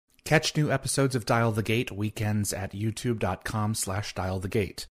Catch new episodes of Dial the Gate weekends at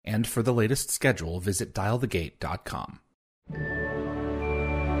youtube.com/dialthegate. And for the latest schedule, visit dialthegate.com.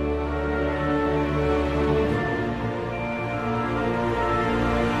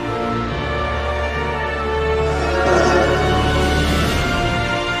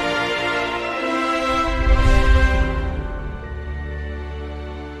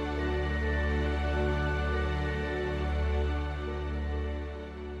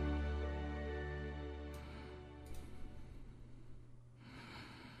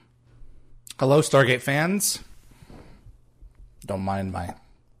 Hello, Stargate fans. Don't mind my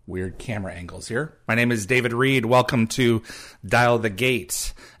weird camera angles here. My name is David Reed. Welcome to Dial the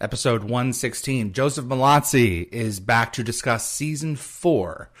Gate, episode 116. Joseph Mallozzi is back to discuss season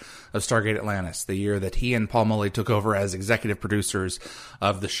 4 of Stargate Atlantis, the year that he and Paul Mullie took over as executive producers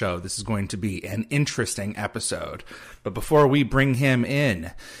of the show. This is going to be an interesting episode. But before we bring him in,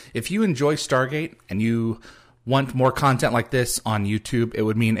 if you enjoy Stargate and you want more content like this on YouTube, it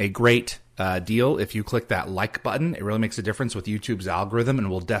would mean a great deal if you click that like button. It really makes a difference with YouTube's algorithm and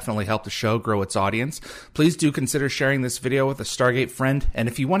will definitely help the show grow its audience. Please do consider sharing this video with a Stargate friend, and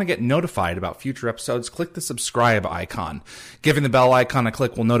if you want to get notified about future episodes, click the subscribe icon. Giving the bell icon a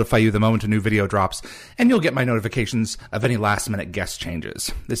click will notify you the moment a new video drops, and you'll get my notifications of any last-minute guest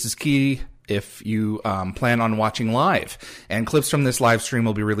changes. This is key if you plan on watching live, and clips from this live stream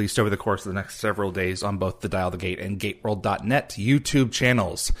will be released over the course of the next several days on both the Dial the Gate and GateWorld.net YouTube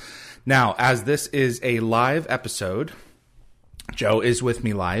channels. Now, as this is a live episode, Joe is with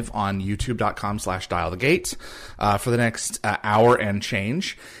me live on youtube.com/dialthegate for the next hour and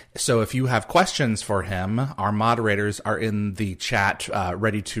change. So if you have questions for him, our moderators are in the chat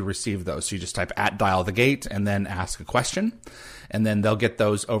ready to receive those. So you just type @dialthegate and then ask a question. And then they'll get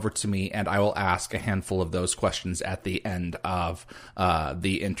those over to me, and I will ask a handful of those questions at the end of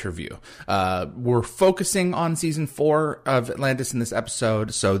the interview. We're focusing on Season 4 of Atlantis in this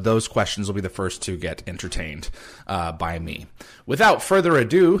episode, so those questions will be the first to get entertained by me. Without further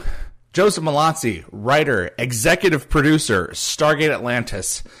ado, Joseph Mallozzi, writer, executive producer, Stargate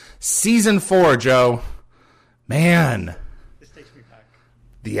Atlantis, Season 4, Joe. Man. This takes me back.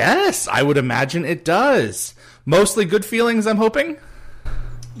 Yes, I would imagine it does. Mostly good feelings, I'm hoping?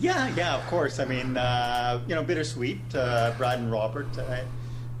 Yeah, of course. I mean, bittersweet. Brad and Robert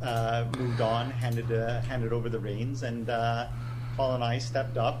moved on, handed over the reins, and Paul and I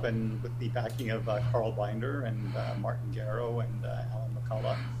stepped up, and with the backing of Carl Binder and Martin Garrow and Alan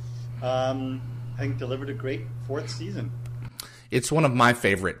McCullough, I think delivered a great 4th season. It's one of my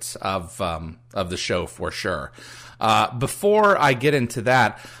favorites of the show for sure. Before I get into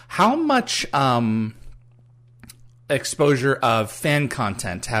that, how much exposure of fan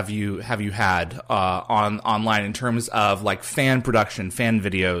content have you had online in terms of like fan production, fan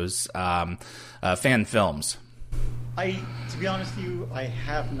videos, fan films? To be honest with you, I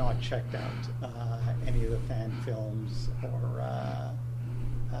have not checked out any of the fan films or.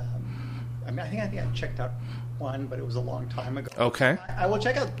 I think I checked out one, but it was a long time ago. Okay. I will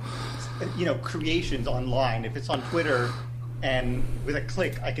check out, creations online. If it's on Twitter, and with a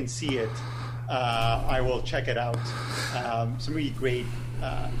click I can see it. I will check it out. Some really great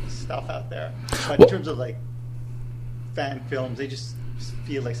stuff out there. But in terms of like fan films, they just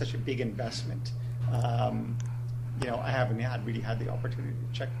feel like such a big investment. I haven't really had the opportunity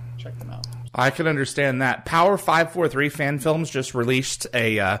to check them out. I can understand that. Power 543 Fan Films just released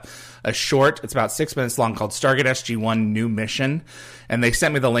a short. It's about 6 minutes long called Stargate SG-1 New Mission, and they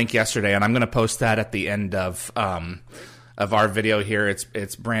sent me the link yesterday, and I'm going to post that at the end of our video here.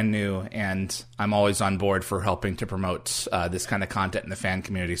 It's brand new, and I'm always on board for helping to promote this kind of content in the fan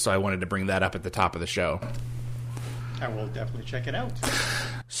community, so I wanted to bring that up at the top of the show. I will definitely check it out.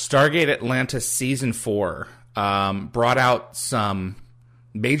 Stargate Atlantis Season 4 brought out some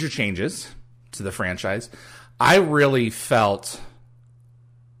major changes to the franchise. I really felt,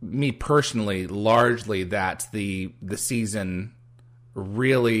 me personally, largely that the season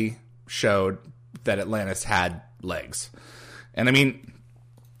really showed that Atlantis had legs. And I mean,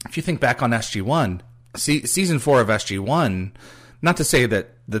 if you think back on SG-1, season 4 of SG-1, not to say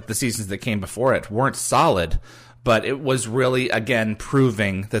that the seasons that came before it weren't solid, but it was really, again,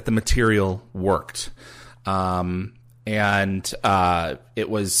 proving that the material worked.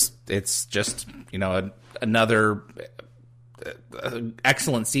 It's just, another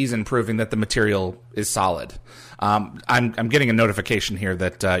excellent season proving that the material is solid. I'm getting a notification here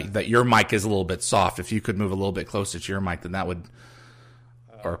that your mic is a little bit soft. If you could move a little bit closer to your mic, then that would.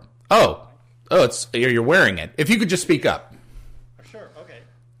 It's you're wearing it. If you could just speak up. Sure. Okay.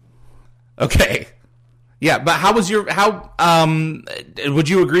 Okay. Yeah, but would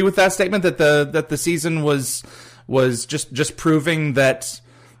you agree with that statement that the season was just proving that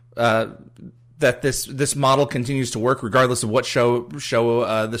that this model continues to work regardless of what show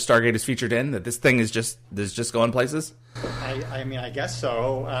the Stargate is featured in, that this thing is just going places? I mean, I guess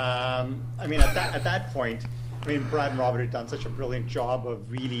so. I mean, at that point, I mean, Brad and Robert had done such a brilliant job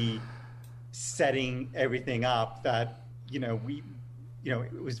of really setting everything up that,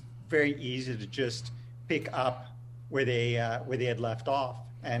 it was very easy to just pick up where they had left off.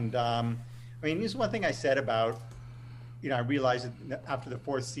 And I mean, this is one thing I said about, I realized that after the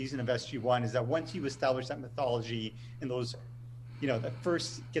fourth season of SG-1 is that once you establish that mythology and those, that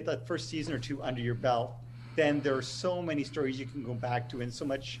first season or two under your belt, then there are so many stories you can go back to and so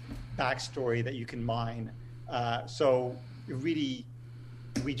much backstory that you can mine. So we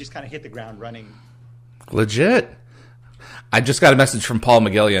just kind of hit the ground running. Legit. I just got a message from Paul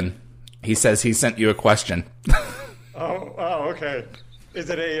McGillion. He says he sent you a question. Oh, okay. Is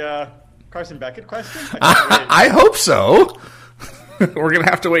it a Carson Beckett question? I hope so. We're gonna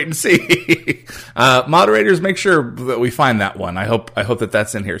have to wait and see. Moderators, make sure that we find that one. I hope that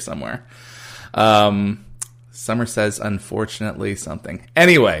that's in here somewhere. Summer says, unfortunately, something.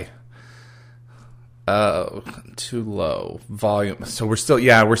 Anyway, too low volume. So we're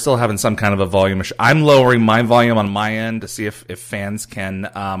still having some kind of a volume issue. I'm lowering my volume on my end to see if fans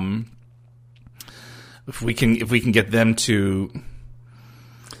can, if we can get them to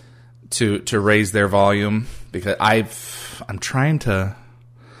raise their volume, because I've maximized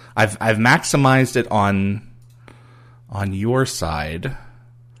it on your side.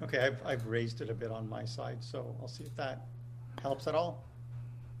 Okay, I've raised it a bit on my side, so I'll see if that helps at all.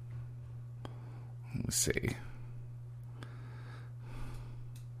 Let's see.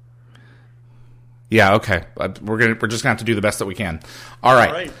 Yeah, okay. We're just gonna have to do the best that we can. All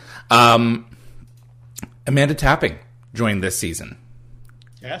right. Amanda Tapping joined this season.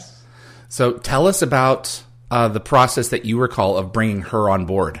 Yes. So tell us about the process that you recall of bringing her on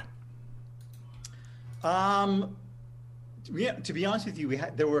board. Yeah, to be honest with you,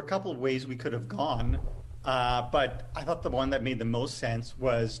 there were a couple of ways we could have gone, but I thought the one that made the most sense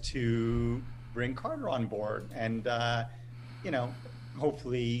was to bring Carter on board, and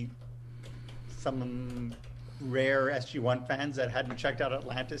hopefully some rare SG-1 fans that hadn't checked out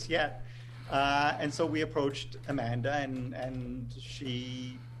Atlantis yet. And so we approached Amanda, and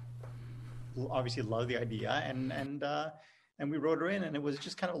she obviously loved the idea, and we wrote her in, and it was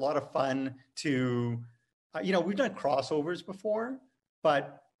just kind of a lot of fun to, we've done crossovers before,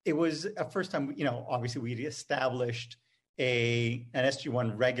 but it was a first time, obviously we'd established an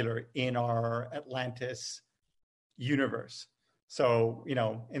SG-1 regular in our Atlantis universe. So,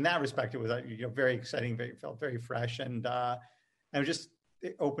 in that respect, it was very exciting, felt very fresh, and it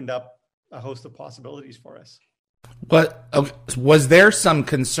opened up a host of possibilities for us. But was there some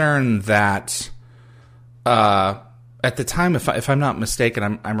concern that at the time, if I'm not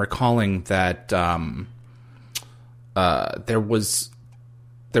mistaken, I'm recalling that there was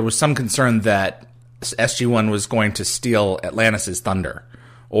some concern that SG-1 was going to steal Atlantis' thunder,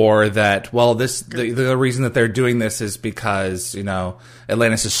 or that the reason that they're doing this is because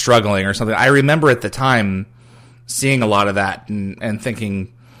Atlantis is struggling or something. I remember at the time seeing a lot of that and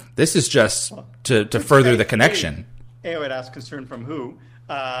thinking, this is just to further the connection. I would ask concern from who?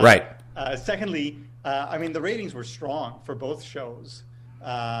 Right. Secondly, the ratings were strong for both shows.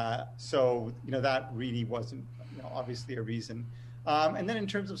 So, that really wasn't, obviously a reason. And then in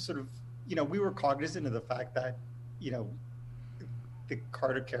terms of sort of, we were cognizant of the fact that, the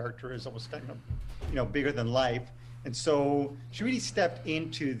Carter character is almost kind of, bigger than life. And so she really stepped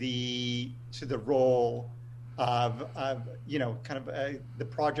into the role of the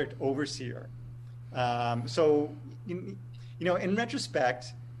project overseer. So, in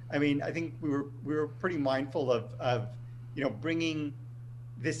retrospect, I think we were pretty mindful of bringing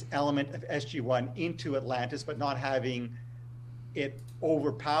this element of SG-1 into Atlantis, but not having it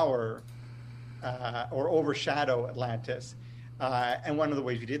overpower or overshadow Atlantis. And one of the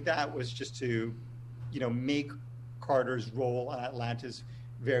ways we did that was just to, make Carter's role on Atlantis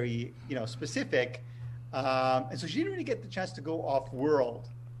very, specific. And so she didn't really get the chance to go off-world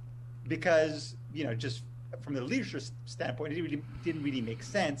because, just from the leadership standpoint, it didn't really make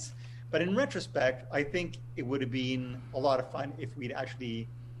sense. But in retrospect, I think it would have been a lot of fun if we'd actually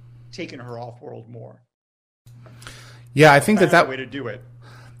taken her off-world more. Yeah, I think that way to do it.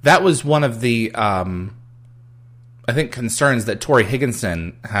 That was one of the, concerns that Tori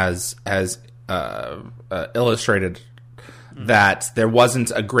Higginson has illustrated, that there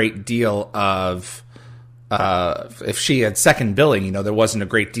wasn't a great deal of, if she had second billing, there wasn't a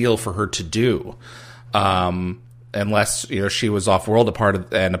great deal for her to do. unless she was off world a part of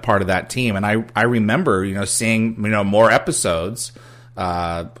that team. And I remember seeing more episodes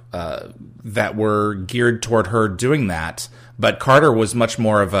that were geared toward her doing that. But Carter was much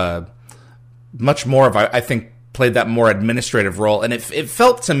more of I think played that more administrative role, and it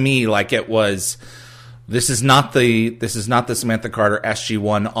felt to me like it was. This is not the Samantha Carter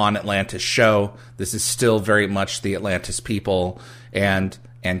SG-1 on Atlantis show. This is still very much the Atlantis people, and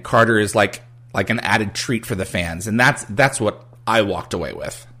Carter is like an added treat for the fans, and that's what I walked away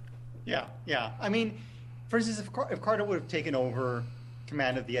with. Yeah. I mean, for instance, if Carter would have taken over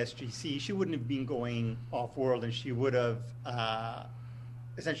command of the SGC, she wouldn't have been going off-world, and she would have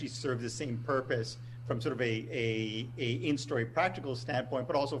essentially served the same purpose from sort of a in-story practical standpoint,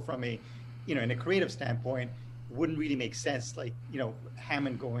 but also from a in a creative standpoint. Wouldn't really make sense, like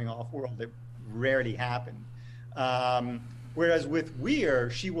Hammond going off-world. That rarely happened. Whereas with Weir,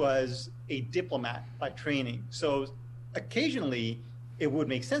 she was a diplomat by training, so occasionally it would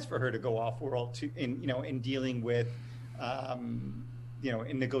make sense for her to go off-world in dealing with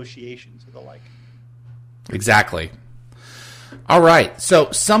in negotiations or the like. Exactly. All right. So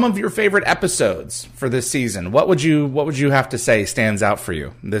some of your favorite episodes for this season, what would you have to say stands out for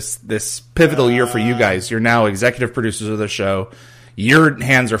you? This pivotal year for you guys. You're now executive producers of the show. Your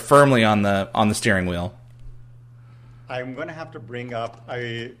hands are firmly on the steering wheel. I'm going to have to bring up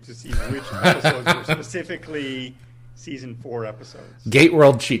to see which episodes were specifically season 4 episodes. Gate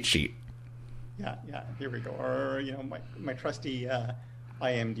World cheat sheet. Yeah. Here we go. Or my trusty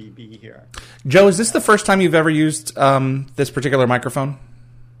IMDb here. Joe, is this the first time you've ever used this particular microphone?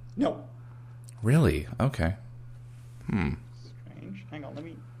 No. Really? Okay. Strange. Hang on, let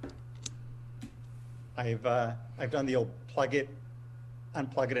me. I've done the old plug it,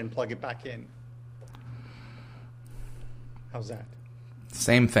 unplug it, and plug it back in. How's that?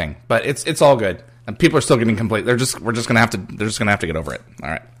 Same thing, but it's all good. And people are still getting complaints. They're just gonna have to get over it. All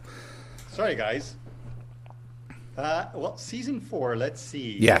right. Sorry, guys. Well, season 4. Let's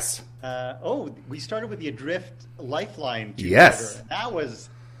see. Yes. We started with the Adrift Lifeline. Yes. That was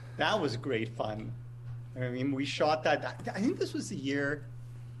great fun. I mean, we shot that. I think this was the year.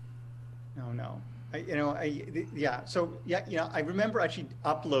 No. I remember actually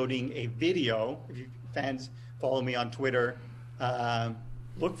uploading a video. If you fans follow me on Twitter,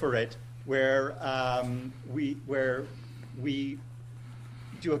 look for it, where we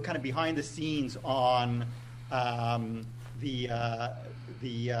do a kind of behind the scenes on the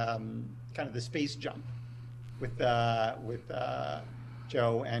kind of the space jump with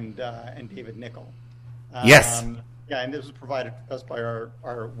Joe and David Nickel. Yes. And this was provided to us by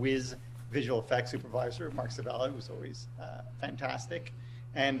our whiz visual effects supervisor, Mark Savella, who was always fantastic.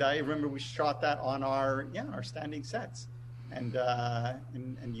 And I remember we shot that on our standing sets and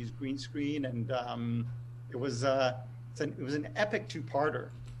used green screen, and it was an epic 2-parter.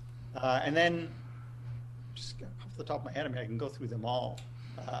 And then, just off the top of my head, I mean, I can go through them all.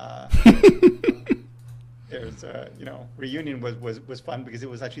 There's Reunion was fun because it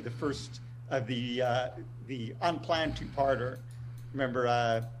was actually the first of the unplanned 2-parter.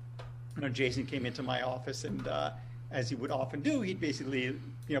 Remember, Jason came into my office, and as he would often do, he'd basically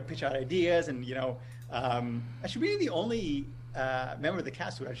pitch out ideas, and actually really the only member of the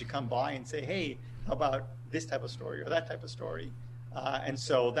cast who would actually come by and say, hey, how about this type of story or that type of story. And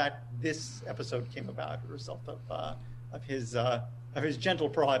so this episode came about as a result of his gentle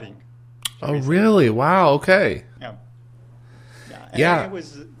prodding. Oh, really? Wow. Okay. Yeah. It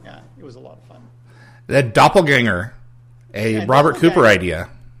was a lot of fun. That Doppelganger, Robert Cooper idea.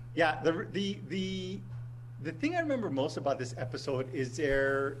 Yeah. The thing I remember most about this episode is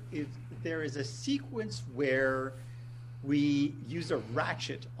there is a sequence where we used a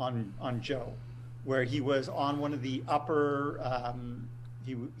ratchet on Joe, where he was on one of the upper.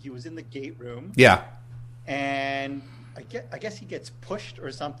 He was in the gate room. Yeah. And I guess he gets pushed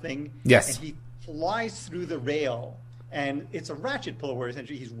or something. Yes. And he flies through the rail, and it's a ratchet pull where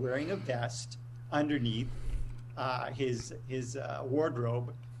essentially he's wearing a vest underneath his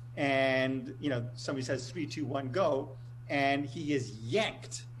wardrobe, and somebody says 3, 2, 1, go, and he is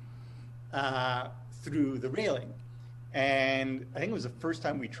yanked through the railing. And I think it was the first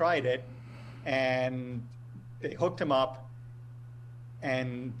time we tried it, and they hooked him up,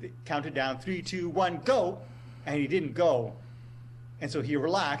 and they counted down 3, 2, 1, go, and he didn't go, and so he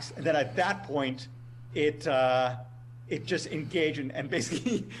relaxed, and then at that point, it just engaged and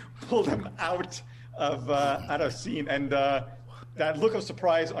basically pulled him out of scene, and that look of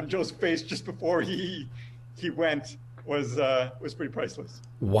surprise on Joe's face just before he went was pretty priceless.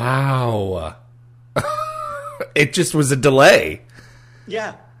 Wow. It just was a delay.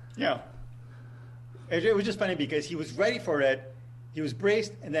 Yeah. It was just funny because he was ready for it, he was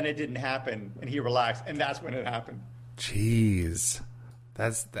braced, and then it didn't happen, and he relaxed, and that's when it happened. Jeez.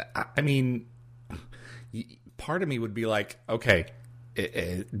 I mean, part of me would be like, okay,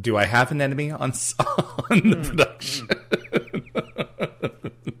 do I have an enemy on the production?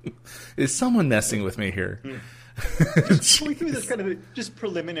 Is someone messing with me here? Just going through this kind of just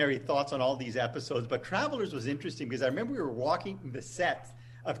preliminary thoughts on all these episodes, but Travelers was interesting because I remember we were walking the set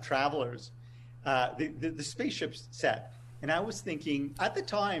of Travelers, the spaceship set, and I was thinking at the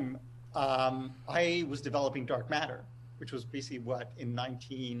time I was developing Dark Matter, which was basically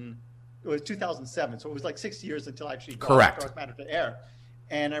it was 2007, so it was like 6 years until I actually got Dark Matter to air.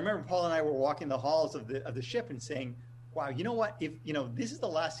 And I remember Paul and I were walking the halls of the ship and saying, wow, you know what, if this is the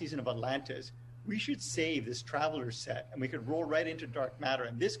last season of Atlantis, we should save this Traveler set and we could roll right into Dark Matter,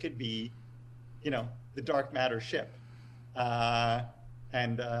 and this could be the Dark Matter ship. Of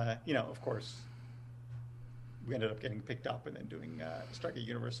course, we ended up getting picked up and then doing Stargate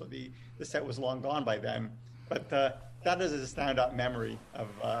Universe, so the set was long gone by then. But that is a standout memory of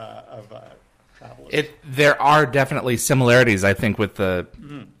Travelers. There are definitely similarities, I think, with the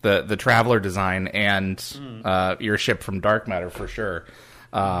Traveler design and your ship from Dark Matter for sure.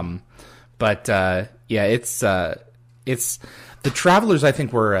 It's the Travelers, I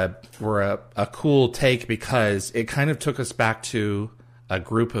think, were a cool take because it kind of took us back to a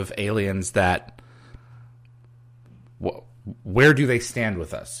group of aliens that, where do they stand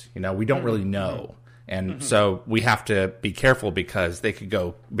with us? We don't really know. And so we have to be careful because they could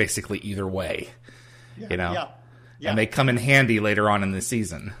go basically either way, Yeah. And they come in handy later on in the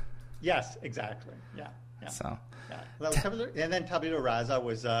season. Yes, exactly. Yeah. So. Yeah. And then Tabula Rasa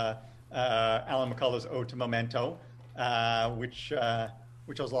was Alan McCullough's Ode to Memento, which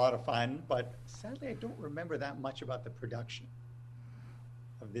was a lot of fun. But sadly, I don't remember that much about the production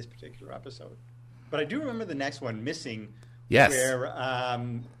of this particular episode. But I do remember the next one, Missing. Yes. Where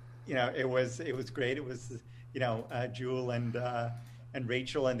it was great. It was Jewel and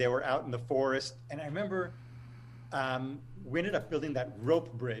Rachel, and they were out in the forest. And I remember we ended up building that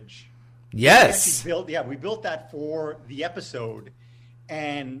rope bridge. Yes. We built that for the episode,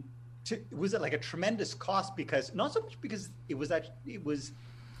 and it was like a tremendous cost because not so much because it was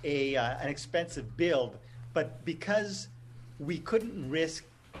an expensive build, but because we couldn't risk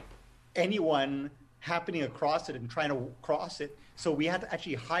anyone happening across it and trying to cross it. So we had to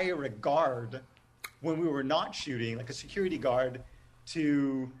actually hire a guard when we were not shooting, like a security guard,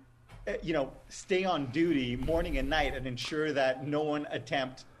 to stay on duty morning and night and ensure that no one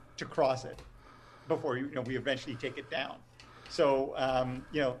attempt to cross it before we eventually take it down. So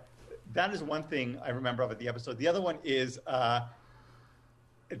that is one thing I remember of the episode. The other one is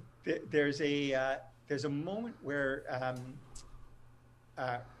there's a moment where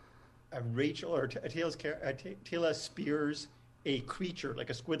Rachel or Tila spears a creature, like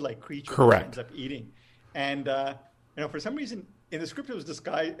a squid-like creature. Correct. That ends up eating, and for some reason in the script it was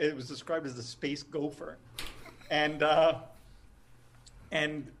described as the space gopher, and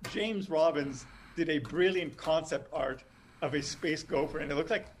James Robbins did a brilliant concept art of a space gopher, and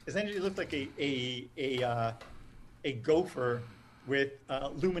it essentially looked like a gopher with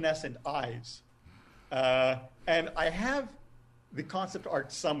luminescent eyes, and I have the concept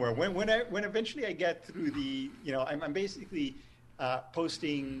art somewhere. When eventually I get through I'm basically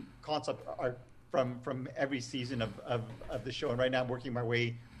posting concept art from every season of the show, and right now I'm working my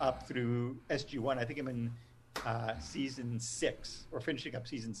way up through SG1. I think I'm in season 6 or finishing up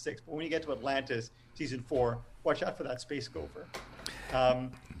season 6. But when you get to Atlantis, season 4, watch out for that space gopher.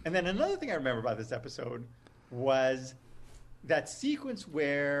 And then another thing I remember about this episode was that sequence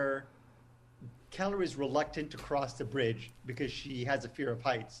where Keller is reluctant to cross the bridge because she has a fear of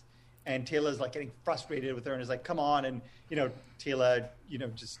heights, and Tayla's like getting frustrated with her and is like, "Come on!" And Tayla,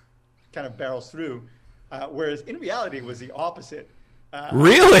 just kind of barrels through. Whereas in reality, it was the opposite.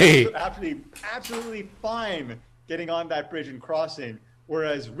 Really? Absolutely fine getting on that bridge and crossing.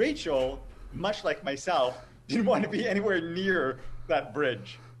 Whereas Rachel, much like myself, didn't want to be anywhere near that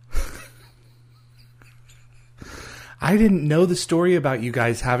bridge. I didn't know the story about you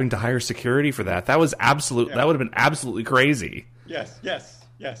guys having to hire security for that. That was absolute. Yeah. That would have been absolutely crazy. Yes.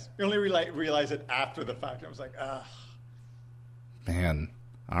 We only realized it after the fact. I was like, man.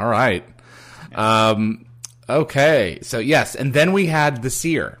 All right. Okay. So yes, and then we had the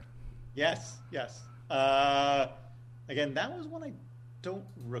Seer. Yes. Again, that was one I don't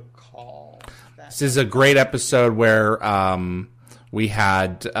recall. This is a great episode where we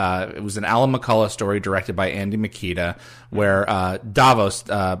had it was an Alan McCullough story directed by Andy Makita, where Davos,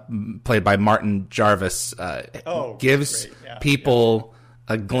 played by Martin Jarvis, gives people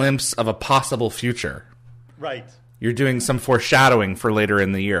a glimpse of a possible future. Right. You're doing some foreshadowing for later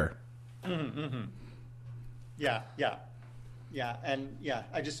in the year. Yeah, and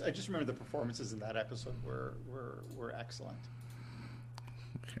I just remember the performances in that episode were excellent.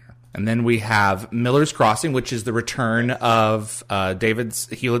 And then we have Miller's Crossing, which is the return of David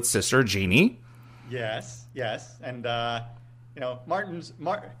Hewlett's sister, Jeannie. Yes, and Martin's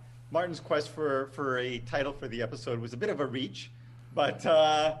quest for a title for the episode was a bit of a reach, but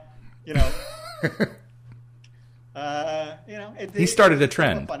he started a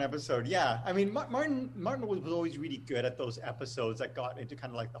trend. A fun episode, yeah. I mean, Martin was always really good at those episodes that got into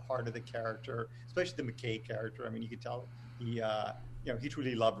kind of like the heart of the character, especially the McKay character. I mean, you could tell he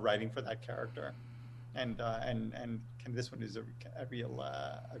truly loved writing for that character, and this one is a real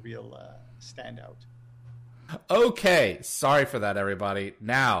standout. Okay, sorry for that, everybody.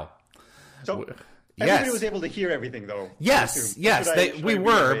 Now, everybody was able to hear everything, though. Yes, we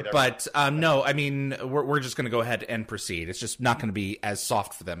were, but no, I mean, we're just going to go ahead and proceed. It's just not going to be as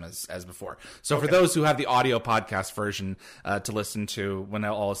soft for them as before. So for those who have the audio podcast version to listen to, when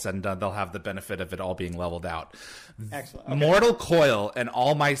all is said and done, they'll have the benefit of it all being leveled out. Excellent. Okay. Mortal Coil and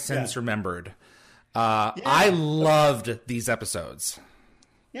All My Sins Remembered. I loved these episodes.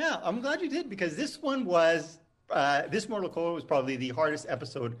 Yeah, I'm glad you did, because this one was, this Mortal Coil was probably the hardest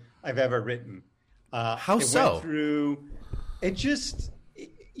episode I've ever written. How so? Went through, it just,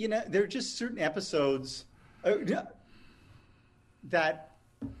 there are just certain episodes that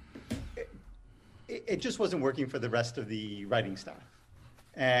it just wasn't working for the rest of the writing staff.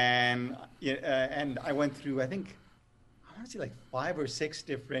 And I went through, I want to say like 5 or 6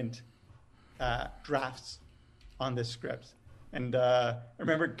 different drafts on this script. And I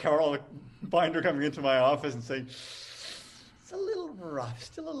remember Carol Binder coming into my office and saying, "It's a little rough,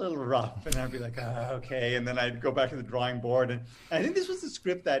 still a little rough." And I'd be like, okay. And then I'd go back to the drawing board. And I think this was the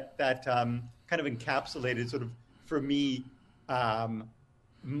script that kind of encapsulated sort of, for me,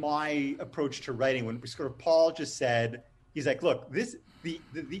 my approach to writing. When sort of Paul just said, he's like, look, the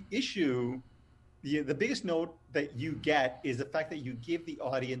issue, the biggest note that you get is the fact that you give the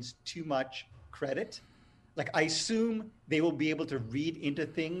audience too much credit. Like, I assume they will be able to read into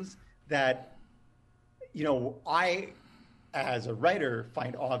things that, I, as a writer,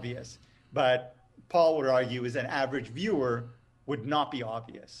 find obvious. But Paul would argue is an average viewer would not be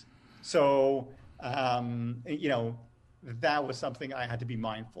obvious. So, that was something I had to be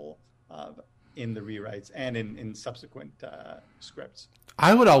mindful of in the rewrites and in subsequent scripts.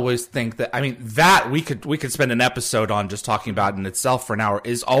 I would always think that, that we could spend an episode on just talking about in itself for an hour,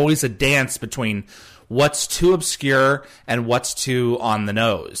 is always a dance between what's too obscure and what's too on the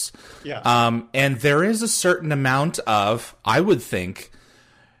nose. Yeah. And there is a certain amount of, I would think,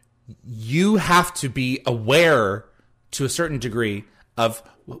 you have to be aware to a certain degree of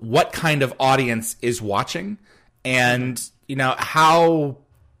what kind of audience is watching, and, how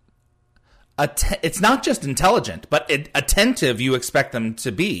it's not just intelligent, but attentive you expect them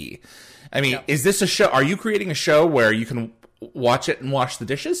to be. Is this a show? Are you creating a show where you can watch it and wash the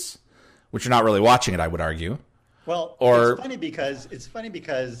dishes? Which you're not really watching it, I would argue. Well, it's funny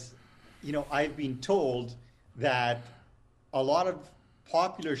because, I've been told that a lot of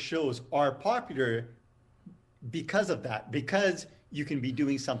popular shows are popular because of that. Because you can be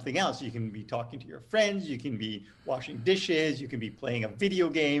doing something else. You can be talking to your friends. You can be washing dishes. You can be playing a video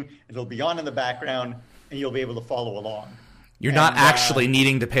game. It'll be on in the background, and you'll be able to follow along. You're not actually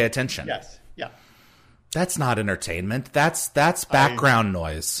needing to pay attention. Yes. Yeah. That's not entertainment. That's background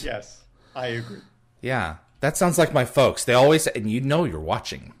noise. Yes. I agree. Yeah. That sounds like my folks. They always, and you're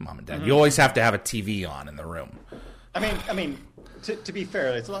watching, Mom and Dad. Mm-hmm. You always have to have a TV on in the room. I mean, to be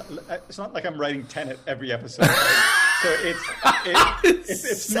fair, it's not like I'm writing Tenet every episode. Right? So it's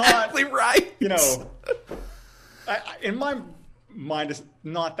exactly not right. In my mind, it's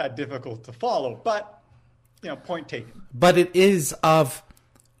not that difficult to follow. But point taken. But it is of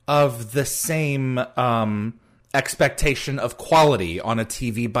the same expectation of quality on a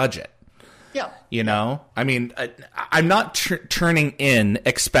TV budget. Yeah. I'm not turning in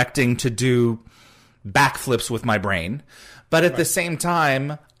expecting to do backflips with my brain, but at the same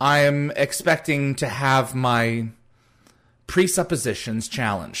time, I'm expecting to have my presuppositions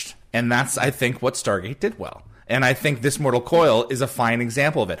challenged. And that's, I think, what Stargate did well. And I think this Mortal Coil is a fine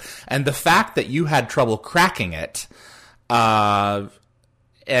example of it. And the fact that you had trouble cracking it, and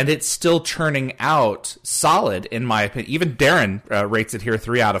it's still turning out solid, in my opinion. Even Darren rates it here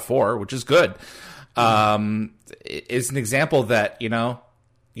 3 out of 4, which is good. Is an example that,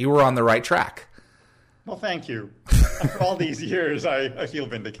 you were on the right track. Well, thank you. After all these years, I feel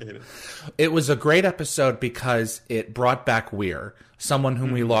vindicated. It was a great episode because it brought back Weir, someone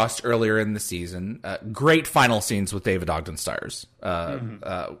whom we lost earlier in the season. Great final scenes with David Ogden Stiers,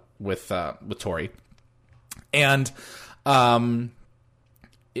 with Tori. And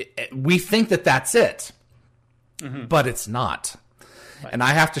we think that that's it, but it's not. Right. And I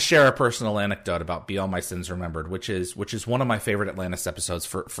have to share a personal anecdote about Be All My Sins Remembered, which is one of my favorite Atlantis episodes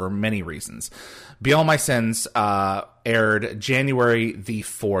for many reasons. Be All My Sins aired January the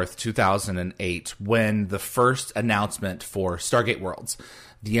 4th, 2008, when the first announcement for Stargate Worlds,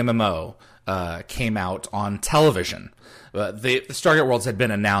 the MMO, came out on television. The Stargate Worlds had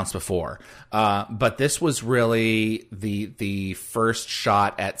been announced before, but this was really the first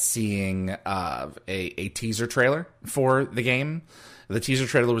shot at seeing a teaser trailer for the game. The teaser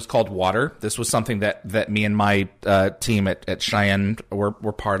trailer was called Water. This was something that me and my team at Cheyenne were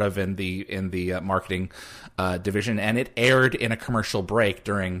part of in the marketing division, and it aired in a commercial break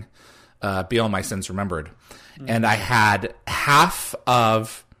during Be All My Sins Remembered. And I had half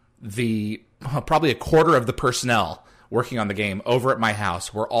of probably a quarter of the personnel working on the game over at my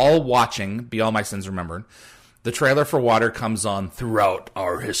house. We're all watching Be All My Sins Remembered. The trailer for Water comes on. Throughout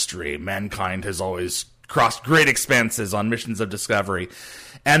our history, mankind has always crossed great expanses on missions of discovery.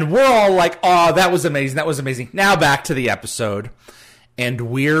 And we're all like, oh, that was amazing. That was amazing. Now back to the episode. And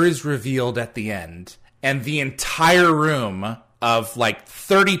Weir is revealed at the end. And the entire room of like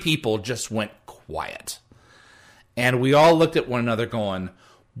 30 people just went quiet. And we all looked at one another going,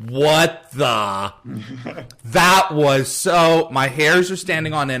 what the? That was so... My hairs are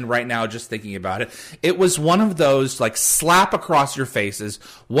standing on end right now just thinking about it. It was one of those, like, slap across your faces.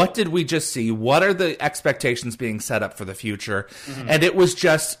 What did we just see? What are the expectations being set up for the future? And it was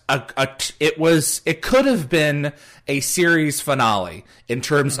just... It could have been a series finale in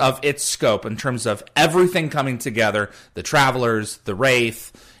terms of its scope, in terms of everything coming together. The Travelers, the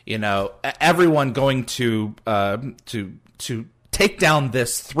Wraith, everyone going to take down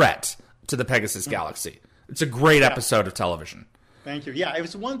this threat to the Pegasus Galaxy. It's a great episode of television. Thank you. Yeah, it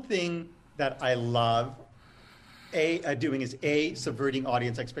was one thing that I love doing is subverting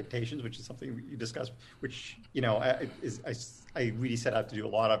audience expectations, which is something you discussed, which I really set out to do a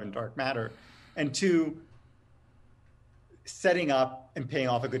lot of in Dark Matter, and two, setting up and paying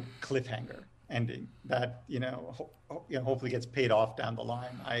off a good cliffhanger ending that hopefully gets paid off down the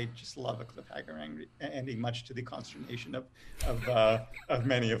line. I just love a cliffhanger ending, much to the consternation of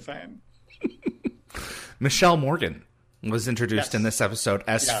many a fan. Michelle Morgan was introduced in this episode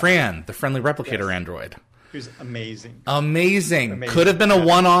as Fran, the friendly replicator android. Who's amazing. Amazing. Could have been a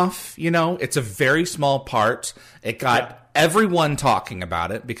one-off. It's a very small part. It got everyone talking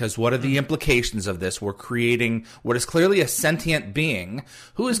about it because what are the implications of this? We're creating what is clearly a sentient being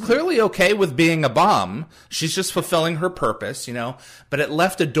who is clearly okay with being a bomb. She's just fulfilling her purpose, but it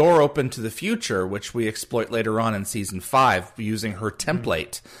left a door open to the future, which we exploit later on in season 5 using her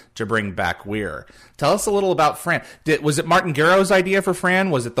template to bring back Weir. Tell us a little about Fran. Was it Martin Garrow's idea for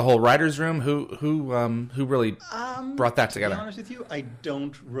Fran? Was it the whole writer's room? Who really brought that together? To be honest with you, I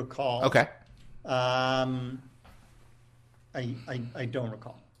don't recall. Okay. I don't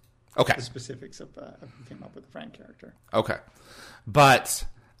recall. Okay. The specifics of who came up with the Fran character. Okay. But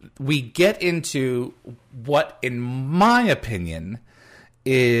we get into what, in my opinion,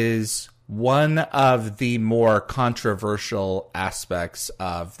 is one of the more controversial aspects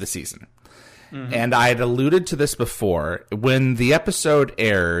of the season. And I had alluded to this before. When the episode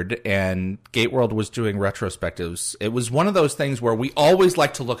aired and Gateworld was doing retrospectives, it was one of those things where we always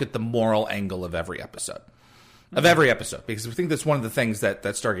like to look at the moral angle of every episode. Because we think that's one of the things that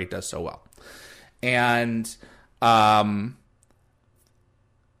Stargate does so well. And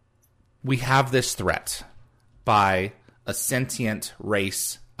we have this threat by a sentient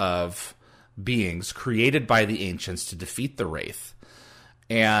race of beings created by the Ancients to defeat the Wraith.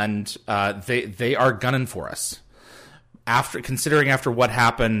 And they are gunning for us. Considering what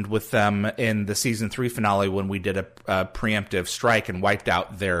happened with them in the season 3 finale when we did a preemptive strike and wiped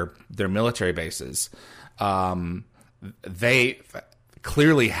out their military bases, they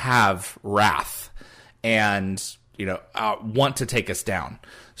clearly have wrath and want to take us down.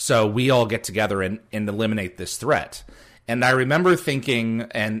 So we all get together and eliminate this threat. And I remember thinking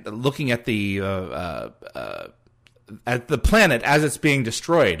and looking at the planet as it's being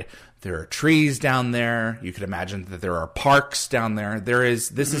destroyed. There are trees down there. You could imagine that there are parks down there.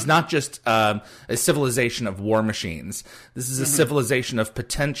 This is not just a civilization of war machines. This is a civilization of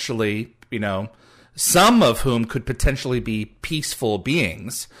potentially, some of whom could potentially be peaceful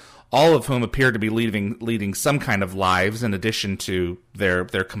beings, all of whom appear to be leading some kind of lives in addition to their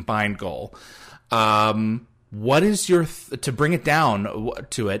combined goal. what is your to bring it down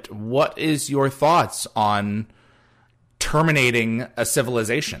to it? What is your thoughts on terminating a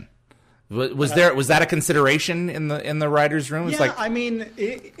civilization? Was that a consideration in the writers' room? Yeah, I mean,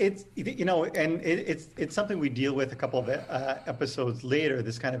 it's it's something we deal with a couple of episodes later.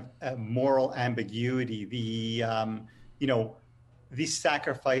 This kind of moral ambiguity, these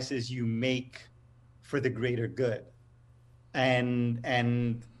sacrifices you make for the greater good, and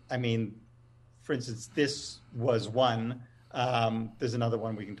I mean, for instance, this was one. There's another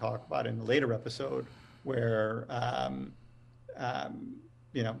one we can talk about in a later episode where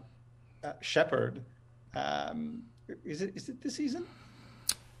Shepard. Is it this season?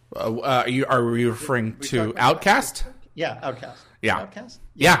 Are you referring to Outcast? Yeah, Outcast. Yeah, Outcast.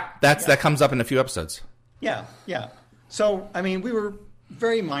 Yeah, that comes up in a few episodes. Yeah. So I mean, we were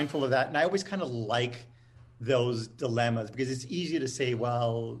very mindful of that, and I always kind of like those dilemmas because it's easy to say,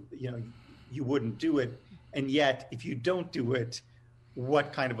 well, you wouldn't do it, and yet if you don't do it,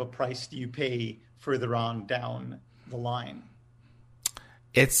 what kind of a price do you pay further on down the line?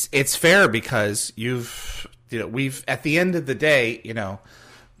 It's fair because we've at the end of the day,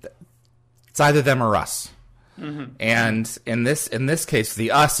 it's either them or us. Mm-hmm. And in this case,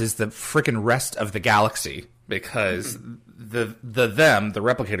 the us is the freaking rest of the galaxy because the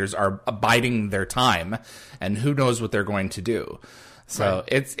replicators are abiding their time, and who knows what they're going to do. So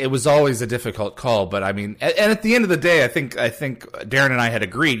right. It was always a difficult call, but I mean, and at the end of the day, I think Darren and I had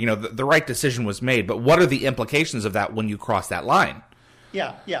agreed, the right decision was made. But what are the implications of that when you cross that line?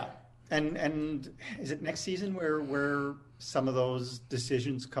 Yeah, and is it next season where some of those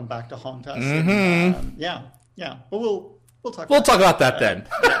decisions come back to haunt us? Mm-hmm. And, yeah. Well, we'll talk. We'll talk about that then.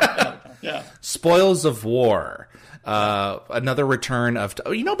 Yeah. Spoils of War, another return of.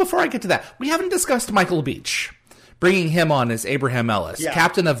 Before I get to that, we haven't discussed Michael Beach. Bringing him on as Abraham Ellis,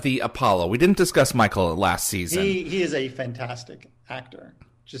 captain of the Apollo. We didn't discuss Michael last season. He is a fantastic actor.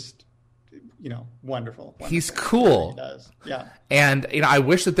 Just. Wonderful. He's cool. He does. Yeah. And I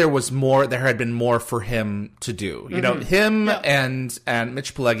wish that there had been more for him to do. Him and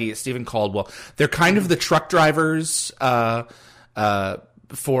Mitch Pileggi, Stephen Caldwell, they're kind of the truck drivers for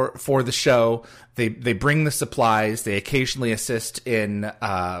the show. They bring the supplies. They occasionally assist in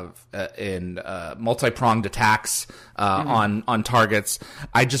multi-pronged attacks on targets.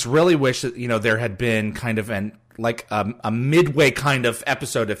 I just really wish that there had been kind of a midway kind of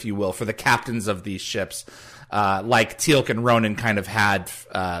episode, if you will, for the captains of these ships, like Teal'c and Ronan kind of had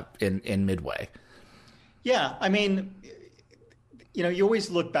in Midway. Yeah, I mean, you always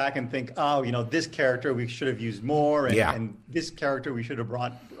look back and think, oh, this character we should have used more, and this character we should have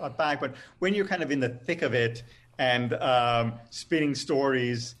brought back. But when you're kind of in the thick of it and spinning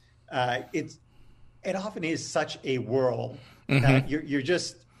stories, it often is such a whirl that you're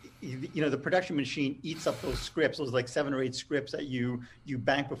just. The production machine eats up those scripts, those like 7 or 8 scripts that you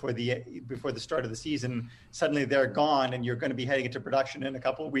bank before the start of the season. Suddenly they're gone, and you're going to be heading into production in a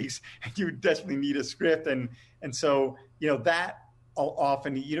couple of weeks. And you desperately need a script, and so that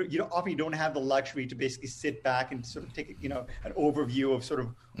often you don't have the luxury to basically sit back and sort of take an overview of sort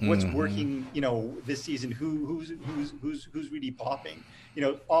of what's working this season, who's really popping.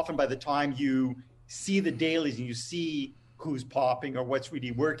 Often by the time you see the dailies and you see who's popping or what's really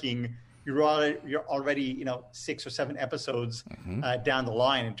working, you're already 6 or 7 episodes down the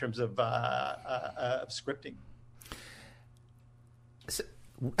line in terms of scripting.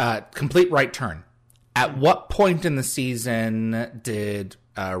 Complete right turn. At what point in the season did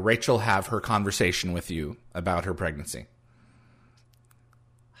Rachel have her conversation with you about her pregnancy?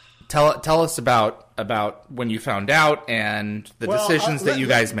 Tell us about when you found out and the decisions that you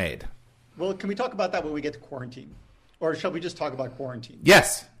guys made. Well, can we talk about that when we get to quarantine? Or shall we just talk about quarantine?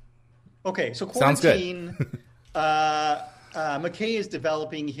 Yes. Okay, so quarantine. Sounds good. McKay is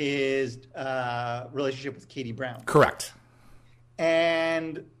developing his relationship with Katie Brown. Correct.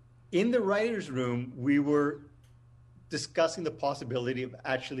 And in the writer's room, we were discussing the possibility of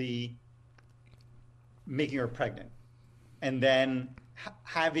actually making her pregnant. And then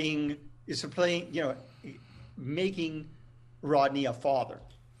making Rodney a father.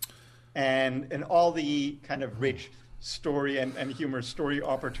 And all the kind of rich story and humor story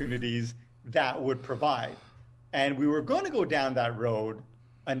opportunities that would provide. And we were going to go down that road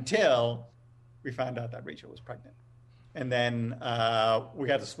until we found out that Rachel was pregnant. And then we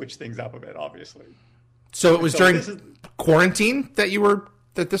had to switch things up a bit, obviously. So it was during quarantine that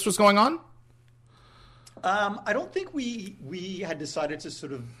this was going on? I don't think we had decided to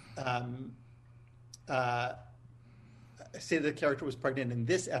sort of say the character was pregnant in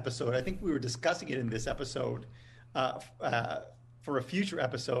this episode. I think we were discussing it in this episode for a future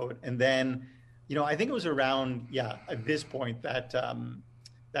episode, and then I think it was around at this point that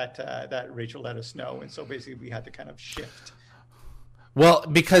that Rachel let us know, and so basically we had to kind of shift. Well,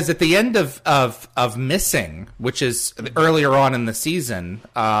 because at the end of Missing, which is earlier on in the season,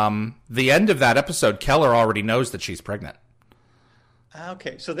 the end of that episode, Keller already knows that she's pregnant.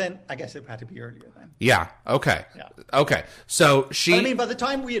 Okay, so then I guess it had to be earlier then. Yeah. Okay. Yeah. Okay. So she. But I mean, by the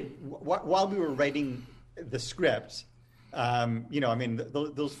time we had, while we were writing the script,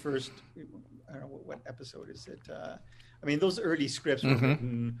 those first, I don't know what episode is it. Those early scripts were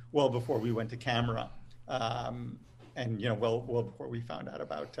written well before we went to camera, and well before we found out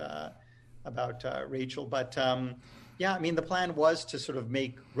about Rachel. But the plan was to sort of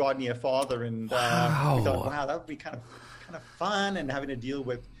make Rodney a father, and we thought, wow, that would be kind of fun, and having to deal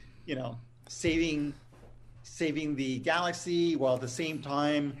with, saving the galaxy while at the same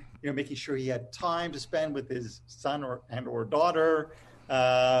time, making sure he had time to spend with his son or daughter.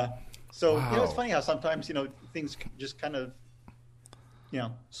 It's funny how sometimes, things just kind of,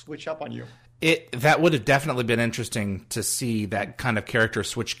 switch up on you. That would have definitely been interesting to see that kind of character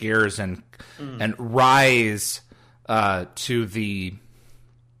switch gears and rise to the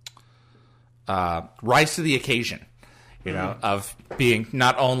occasion. Of being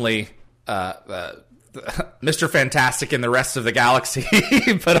not only Mr. Fantastic in the rest of the galaxy,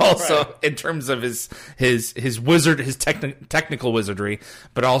 but also in terms of his technical wizardry,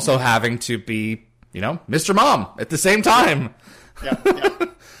 but also having to be, Mr. Mom at the same time. Yeah.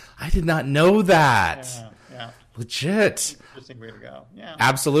 I did not know that. Yeah. Legit. Interesting way to go. Yeah.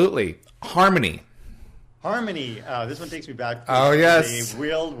 Absolutely. Harmony. This one takes me back to yes. a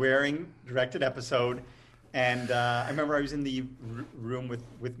Will Waring directed episode. And I remember I was in the room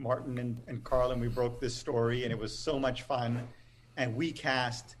with Martin and Carl, and we broke this story, and it was so much fun. And we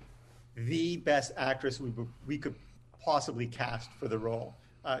cast the best actress we could possibly cast for the role,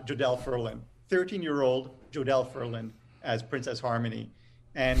 Jodelle Ferland, 13-year-old Jodelle Ferland as Princess Harmony.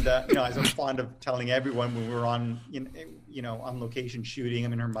 And as I'm fond of telling everyone, when we were on on location shooting,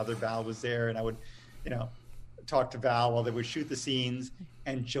 her mother Val was there, and I would talk to Val while they would shoot the scenes,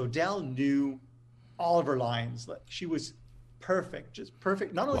 and Jodelle knew all of her lines. Like, she was perfect, just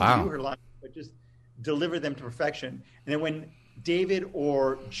perfect. Not only knew her lines, but just delivered them to perfection. And then when David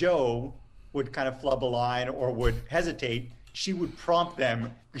or Joe would kind of flub a line or would hesitate, she would prompt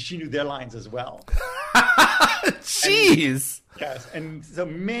them because she knew their lines as well. Jeez. And so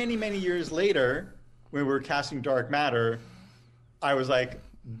many, many years later, when we were casting Dark Matter, I was like,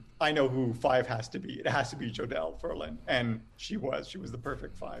 I know who 5 has to be. It has to be Jodelle Ferland. And she was the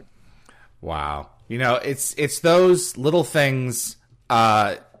perfect 5. Wow. It's those little things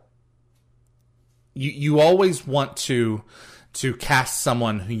you always want to cast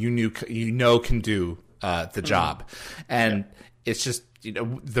someone who you know can do the job. And it's just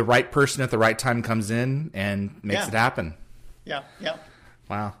the right person at the right time comes in and makes it happen. Yeah.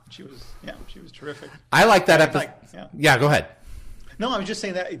 Wow. She was terrific. I like that episode. Yeah, go ahead. No, I was just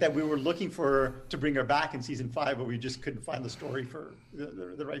saying that we were looking to bring her back in season 5, but we just couldn't find the story for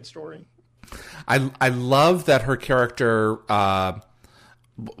the right story. I love that her character, while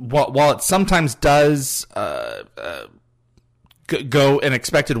it sometimes does go in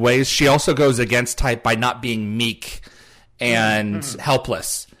expected ways, she also goes against type by not being meek and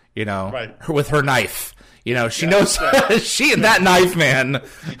helpless. Right. With her knife. She knows she and that knife, man.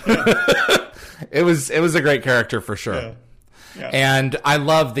 It was a great character for sure. Yeah. And I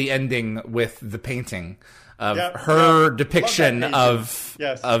love the ending with the painting of her depiction of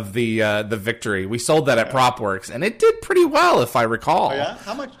the victory. We sold that at PropWorks, and it did pretty well, if I recall. Oh, yeah?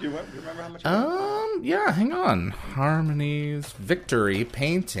 How much do you remember? How much? Yeah, hang on. Harmony's victory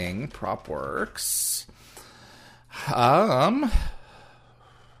painting, PropWorks. How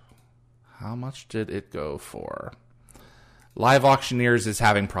much did it go for? Live Auctioneers is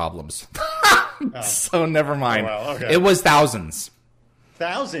having problems. So never mind. Oh, wow. Okay. It was thousands.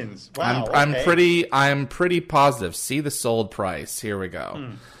 Thousands. Wow. I'm pretty positive. See the sold price. Here we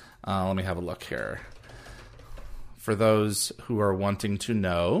go. Let me have a look here. For those who are wanting to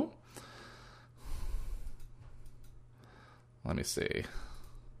know, let me see.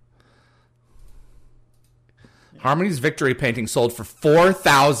 Harmony's victory painting sold for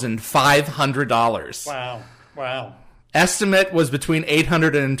 $4,500. Wow. Estimate was between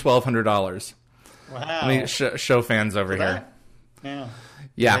 $800 and $1,200. Wow. I mean, show fans over here. Yeah.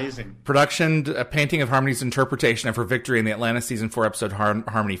 Amazing. Production, a painting of Harmony's interpretation of her victory in the Atlantis Season 4 episode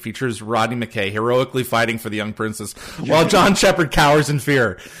Harmony features Rodney McKay heroically fighting for the young princess while John Shepard cowers in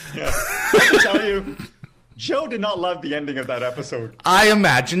fear. Yeah. I can tell you, Joe did not love the ending of that episode. I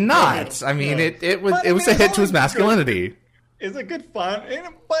imagine not. I mean, it was a hit to his masculinity. It's a good fun,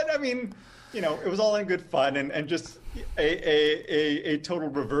 but I mean, it was all in good fun and just a total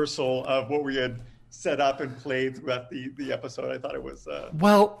reversal of what we had set up and played throughout the episode. I thought it was.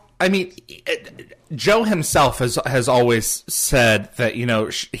 Well, I mean, Joe himself has always said that,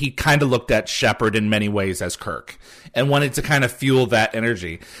 he kind of looked at Shepard in many ways as Kirk and wanted to kind of fuel that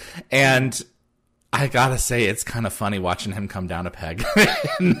energy. And I gotta say, it's kind of funny watching him come down a peg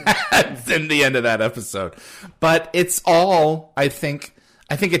in the end of that episode. But it's all, I think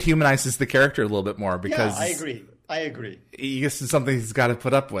it humanizes the character a little bit more because I agree. This is something he's got to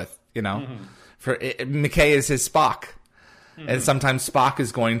put up with, Mm-hmm. McKay is his Spock, mm-hmm. and sometimes Spock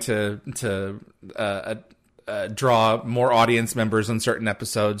is going to draw more audience members on certain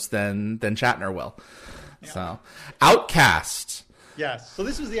episodes than Shatner will. Yeah. So, Outcast. Yes. So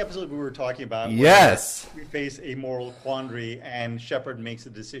this was the episode we were talking about. Yes. We face a moral quandary, and Shepard makes a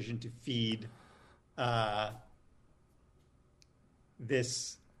decision to feed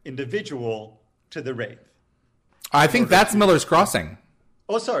this individual to the Wraith. I think that's Miller's Crossing.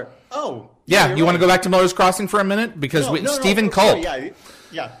 Oh, sorry. Oh. Yeah, you want to go back to Miller's Crossing for a minute? Because Stephen Culp. Sorry,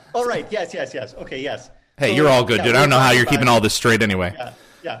 yeah. All right. Yes. Okay, yes. Hey, so, you're all good, dude. I don't know how you're keeping all this straight anyway.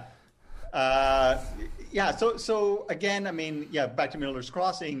 Yeah. So again, I mean, back to Miller's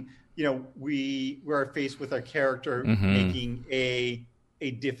Crossing, we were faced with our character mm-hmm. making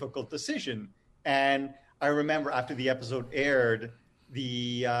a difficult decision. And I remember after the episode aired,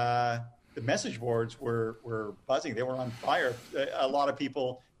 the message boards were buzzing. They were on fire. A lot of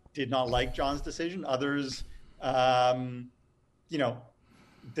people did not like John's decision. Others,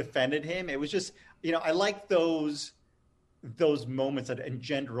 defended him. It was just, I like those moments that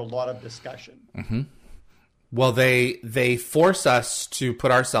engender a lot of discussion. Mm-hmm. Well, they force us to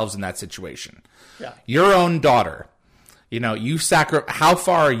put ourselves in that situation. Yeah. Your own daughter, how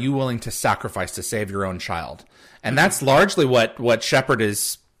far are you willing to sacrifice to save your own child? And that's largely what Shepard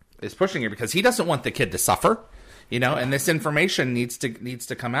is pushing here, because he doesn't want the kid to suffer, and this information needs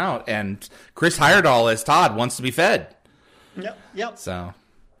to come out. And Chris Heyerdahl as Todd wants to be fed. Yep. So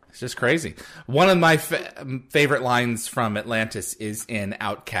it's just crazy. One of my favorite lines from Atlantis is in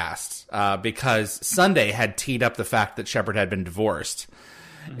Outcast, because Sunday had teed up the fact that Shepard had been divorced.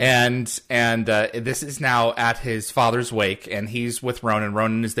 Mm-hmm. And this is now at his father's wake, and he's with Ronan.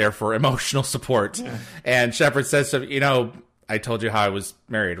 Ronan is there for emotional support. Yeah. And Shepard says, so, I told you how I was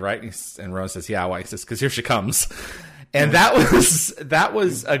married, right? And Ronan says, yeah, why? He says, because here she comes. And that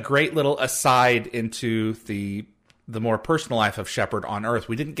was a great little aside into the more personal life of Shepard on Earth.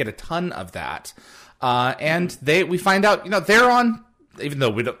 We didn't get a ton of that. And we find out, they're on, even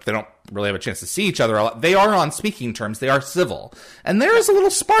though they don't really have a chance to see each other a lot, they are on speaking terms. They are civil. And there is a little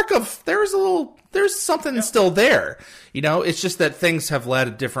spark of, there's something still there. It's just that things have led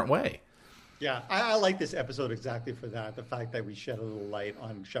a different way. Yeah, I like this episode exactly for that. The fact that we shed a little light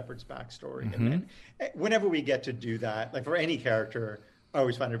on Shepard's backstory. Mm-hmm. And whenever we get to do that, like for any character, I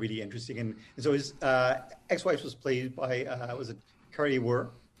always find it really interesting. And so his ex-wife was played by, was it Cardi Wur?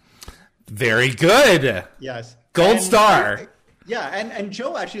 Very good. Yes. Gold star. And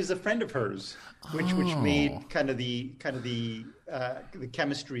Joe actually is a friend of hers, which made kind of the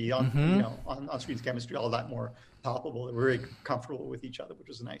chemistry on mm-hmm. on screen's chemistry all that more palpable. They were very comfortable with each other, which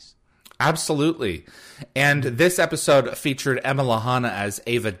was nice. Absolutely. And this episode featured Emma Lahana as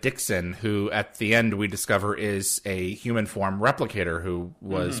Ava Dixon, who at the end we discover is a human form replicator who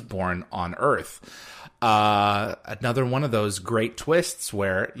was mm-hmm. born on Earth. Another one of those great twists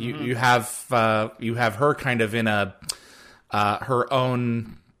where you have her kind of in her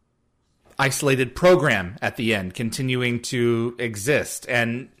own isolated program at the end, continuing to exist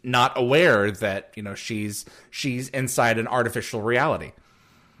and not aware that she's inside an artificial reality.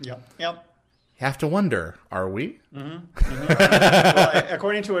 Yep. You have to wonder, are we? Mm-hmm. Mm-hmm. Well,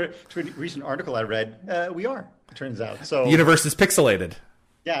 according to a recent article I read, we are, it turns out. So the universe is pixelated.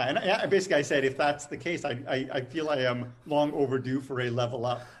 Yeah, and basically I said, if that's the case, I feel I am long overdue for a level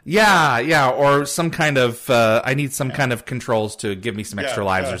up. Yeah, or some kind of, I need some kind of controls to give me some extra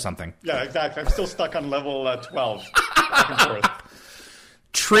lives or something. Yeah, exactly. I'm still stuck on level 12. Back and forth.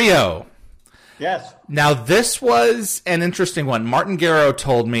 Trio. Yes. Now, this was an interesting one. Martin Garrow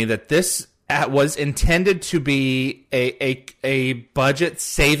told me that this was intended to be a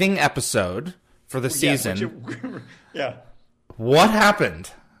budget-saving episode for the season. Yeah. What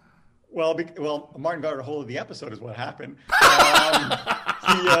happened? Well, Martin got a hold of the episode is what happened.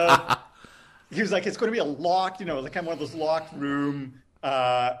 He was like, it's going to be a locked, like kind of one of those locked room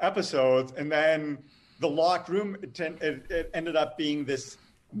episodes. And then the locked room, it ended up being this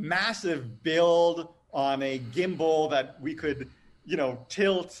massive build on a gimbal that we could,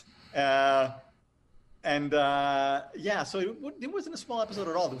 tilt. And so it wasn't a small episode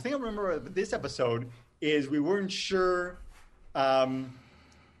at all. The thing I remember about this episode is we weren't sure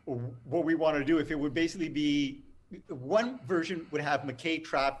what we wanted to do. If it would basically be, one version would have McKay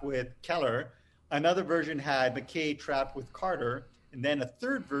trapped with Keller, another version had McKay trapped with Carter, and then a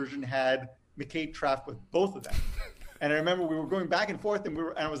third version had McKay trapped with both of them. And I remember we were going back and forth, and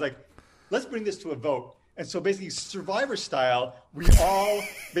I was like, let's bring this to a vote. And so basically, Survivor style, we all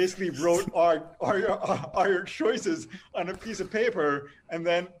basically wrote our choices on a piece of paper and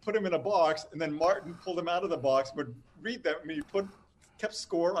then put them in a box. And then Martin pulled them out of the box, would read them, and he kept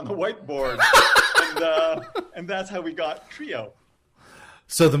score on the whiteboard. And that's how we got Trio.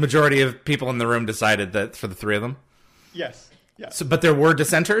 So the majority of people in the room decided that for the three of them? Yes. Yes. So, but there were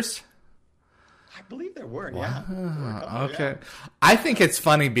dissenters? I believe there were, wow. Yeah. Okay. Yeah. I think it's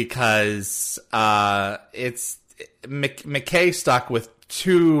funny because it's McKay stuck with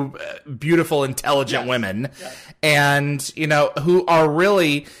two beautiful, intelligent women, and who are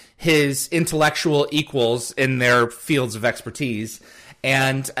really his intellectual equals in their fields of expertise,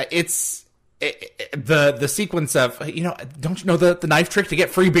 and it's the sequence of don't you know the knife trick to get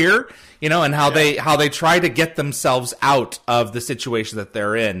free beer, and how they try to get themselves out of the situation that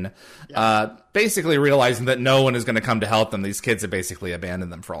they're in, basically realizing that no one is going to come to help them. These kids have basically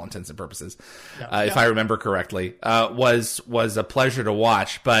abandoned them for all intents and purposes, if I remember correctly. Was a pleasure to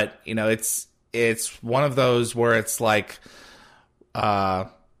watch, but it's one of those where it's like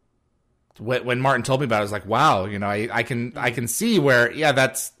when Martin told me about it, I was like, wow, I can see where,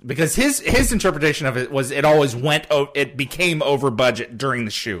 that's because his interpretation of it was it always it became over budget during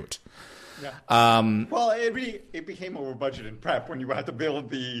the shoot. Yeah. Well, it became over budget in prep when you had to build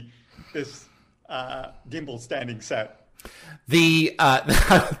this gimbal standing set.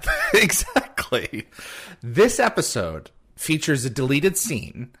 Exactly. This episode features a deleted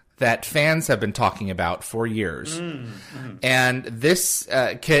scene that fans have been talking about for years. And this,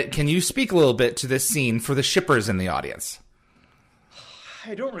 can you speak a little bit to this scene for the shippers in the audience?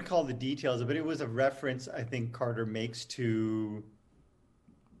 I don't recall the details, but it was a reference I think Carter makes to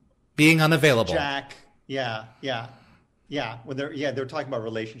being unavailable. Jack, yeah. When they're talking about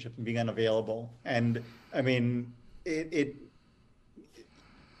relationships and being unavailable, and I mean, I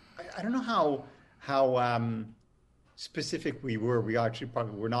don't know how specific we were. We actually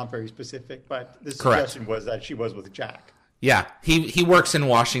probably were not very specific, but the suggestion was that she was with Jack. Yeah, he works in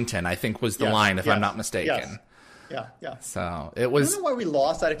Washington, I think was the line, if I'm not mistaken. Yeah. So it was. I don't know why we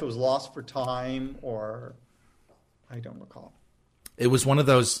lost that. If it was lost for time, or I don't recall. It was one of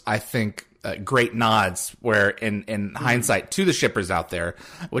those, I think, great nods where, in hindsight, to the shippers out there,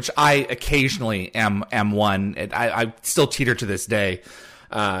 which I occasionally am one. I still teeter to this day.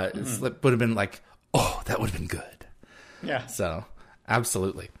 It would have been like, oh, that would have been good. Yeah. So,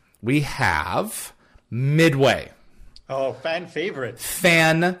 absolutely. We have Midway. Oh, fan favorite.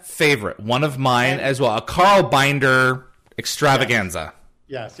 One of mine as well. A Carl Binder extravaganza.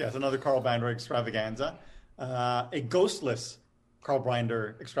 Yes, another Carl Binder extravaganza. A ghostless Carl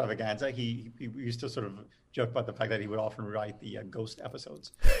Binder extravaganza. He used to sort of joke about the fact that he would often write the ghost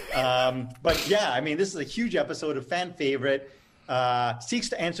episodes. But yeah, I mean, this is a huge episode, a fan favorite. Seeks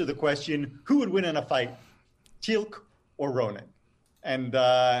to answer the question, who would win in a fight, Teal'c or Ronan? And,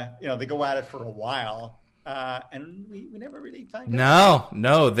 they go at it for a while. And we never really find out.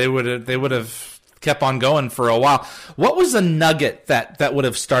 No, they would have kept on going for a while. What was the nugget that would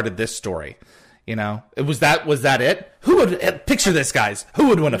have started this story? Was that it? Who would picture this, guys? Who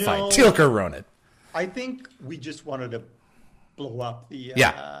would win a fight, Teal'c or Ronan? I think we just wanted to blow up the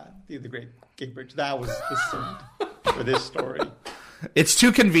Great Gate Bridge. That was the seed for this story. It's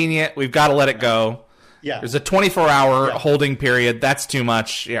too convenient. We've got to let it go. Yeah. There's a 24-hour holding period. That's too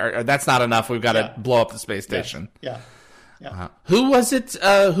much. That's not enough. We've got to blow up the space station. Yeah. Who was it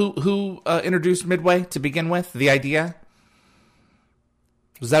who introduced Midway to begin with? The idea?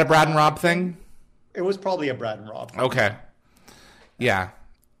 Was that a Brad and Rob thing? It was probably a Brad and Rob thing. Okay. Yeah.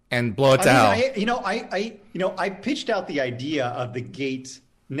 And blow it to hell. I pitched out the idea of the Gate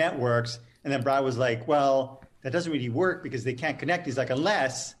networks, and then Brad was like, well, that doesn't really work because they can't connect. He's like,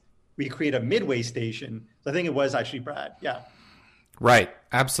 unless we create a Midway station. So I think it was actually Brad. Yeah. Right.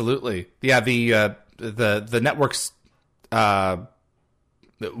 Absolutely. Yeah. The networks have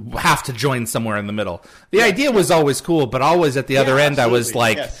to join somewhere in the middle. The idea was always cool, but always at the other end, I was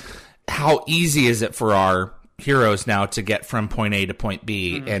like, how easy is it for our heroes now to get from point A to point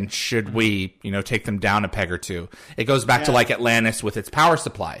B? And should we, take them down a peg or two? It goes back to like Atlantis with its power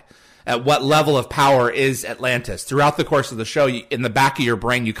supply. At what level of power is Atlantis? Throughout the course of the show, in the back of your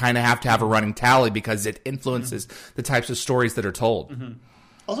brain, you kind of have to have a running tally because it influences the types of stories that are told.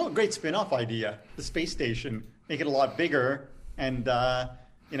 Also, a great spin-off idea: the space station, make it a lot bigger, and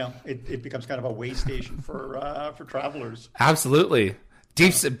it becomes kind of a way station for travelers. Absolutely.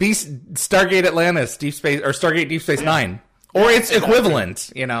 Stargate Atlantis, Deep Space, or Stargate Deep Space Nine, or its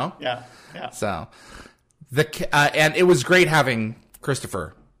equivalent. Yeah. So and it was great having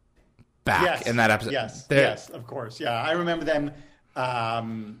Christopher back in that episode. Yes, of course. Yeah, I remember them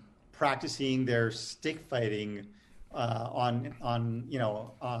practicing their stick fighting outside,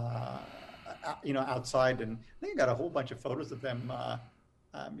 and I think I got a whole bunch of photos of them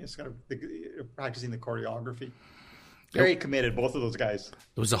just kind of practicing the choreography. Very committed, both of those guys.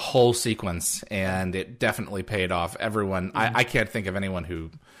 It was a whole sequence, and it definitely paid off. Everyone, I can't think of anyone who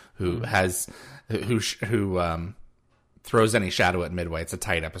throws any shadow at Midway. It's a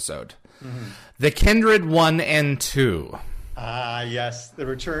tight episode. The Kindred 1 and 2. Yes, the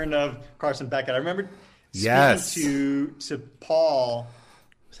return of Carson Beckett. I remember speaking to Paul.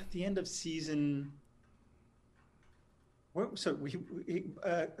 Was at the end of season. So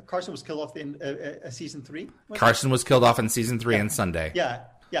Carson was killed off in season 3. Carson was killed off in season 3 on Sunday. Yeah.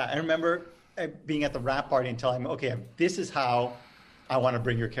 I remember being at the wrap party and telling him, "Okay, this is how I want to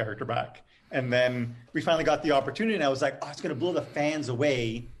bring your character back." And then we finally got the opportunity, and I was like, "Oh, it's going to blow the fans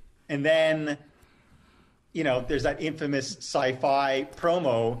away." And then, there's that infamous sci-fi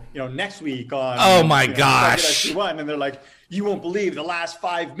promo, next week on. Oh my gosh! And they're like, "You won't believe the last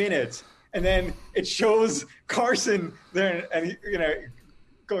 5 minutes." And then it shows Carson there, and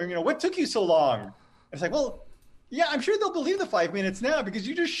going, "What took you so long?" And it's like, well, yeah, I'm sure they'll believe the 5 minutes now because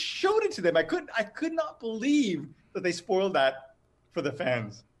you just showed it to them. I could not believe that they spoiled that for the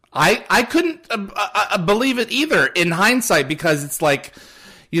fans. I couldn't believe it either in hindsight, because it's like,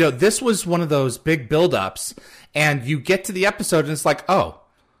 this was one of those big buildups, and you get to the episode and it's like, oh,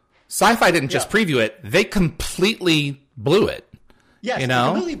 Sci-Fi didn't just preview it; they completely blew it. Yes, they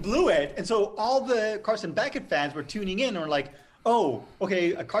completely blew it. And so all the Carson Beckett fans were tuning in and were like, oh,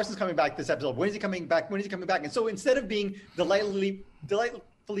 okay, Carson's coming back this episode. When is he coming back? When is he coming back? And so instead of being delightfully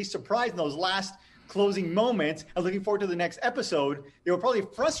surprised in those last closing moments and looking forward to the next episode, they were probably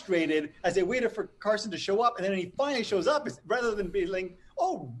frustrated as they waited for Carson to show up. And then when he finally shows up, rather than being like,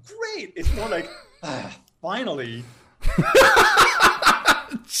 oh, great, it's more like, finally.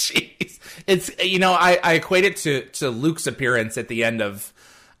 Jeez. It's, I equate it to Luke's appearance at the end of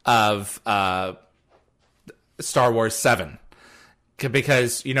Star Wars 7.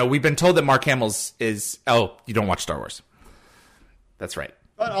 Because, we've been told that Mark Hamill's is... Oh, you don't watch Star Wars. That's right.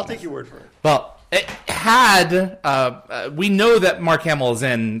 But I'll take your word for it. Well, it had... we know that Mark Hamill is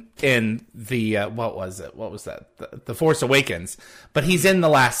in the... what was it? What was that? The Force Awakens. But he's in the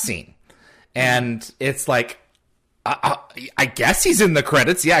last scene. And it's like... I guess he's in the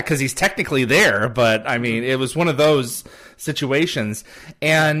credits, because he's technically there. But, I mean, it was one of those situations.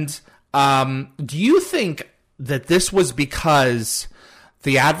 And do you think that this was because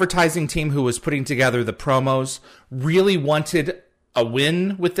the advertising team who was putting together the promos really wanted a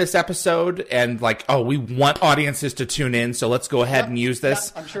win with this episode? And like, oh, we want audiences to tune in, so let's go ahead and use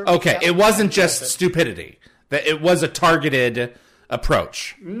this? I'm sure. Okay, it wasn't just stupidity. That it was a targeted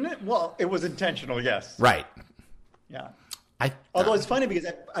approach. Well, it was intentional, yes. Right. Yeah. Although it's funny because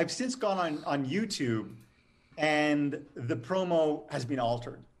I've since gone on YouTube and the promo has been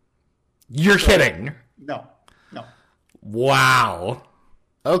altered. You're kidding. No. Wow.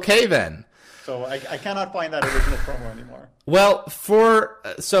 Okay, then. So I cannot find that original promo anymore. Well,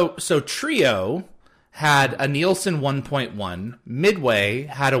 so Trio had a Nielsen 1.1, Midway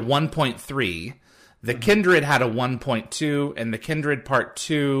had a 1.3, the Kindred had a 1.2, and the Kindred Part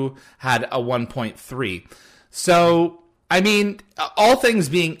 2 had a 1.3. So, I mean, all things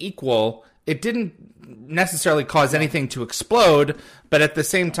being equal, it didn't necessarily cause anything to explode, but at the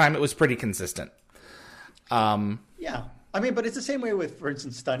same time, it was pretty consistent. Yeah. I mean, but it's the same way with, for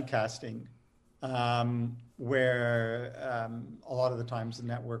instance, stunt casting, where a lot of the times the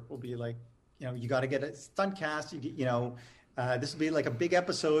network will be like, you got to get a stunt cast. This will be like a big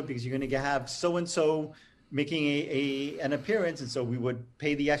episode because you're going to have so-and-so making an appearance. And so we would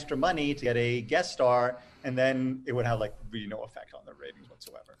pay the extra money to get a guest star. And then it would have like really no effect on the ratings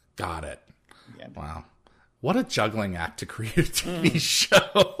whatsoever. Got it. Wow. What a juggling act to create a TV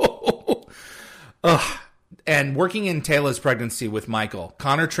show. Ugh. And working in Taylor's pregnancy with Michael.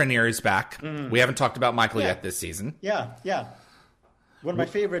 Connor Trenier is back. We haven't talked about Michael yet this season. Yeah. One of my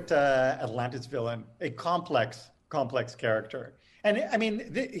favorite Atlantis villain. A complex character. And I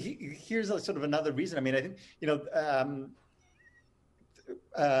mean, here's sort of another reason. I mean, I think,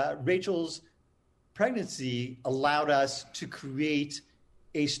 Rachel's pregnancy allowed us to create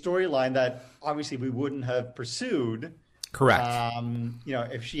a storyline that obviously we wouldn't have pursued Correct.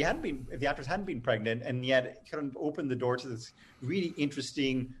 If the actress hadn't been pregnant, and yet it kind of opened the door to this really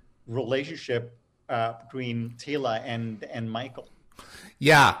interesting relationship between Taylor and Michael.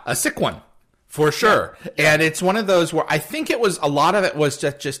 Yeah, a sick one, for sure. Yeah. And it's one of those where I think a lot of it was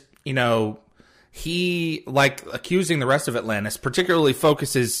just he, like accusing the rest of Atlantis, particularly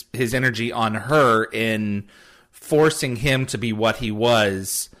focuses his energy on her in forcing him to be what he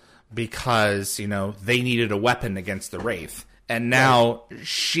was, because, they needed a weapon against the Wraith. And now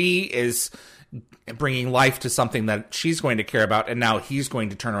she is bringing life to something that she's going to care about, and now he's going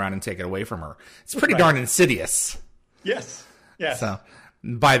to turn around and take it away from her. It's pretty darn insidious. Yes. Yes. So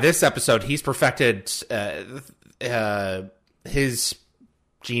by this episode, he's perfected his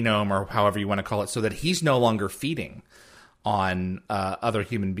genome, or however you want to call it, so that he's no longer feeding on other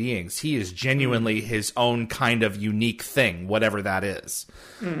human beings. He is genuinely his own kind of unique thing, whatever that is.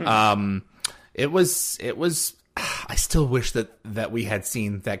 Mm-hmm. It was. I still wish that we had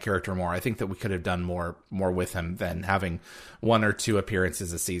seen that character more. I think that we could have done more with him than having 1 or 2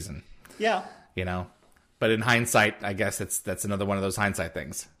 appearances a season. Yeah. But in hindsight, I guess that's another one of those hindsight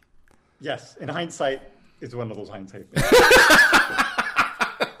things. Yes, in hindsight, it's one of those hindsight things.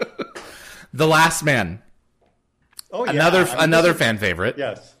 The Last Man. Oh, yeah. Another fan favorite.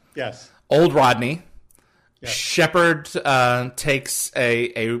 Yes. Old Rodney. Yes. Shepard takes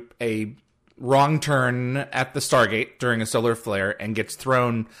a wrong turn at the Stargate during a solar flare and gets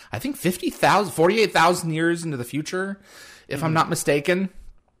thrown, I think 48,000 years into the future, if I'm not mistaken.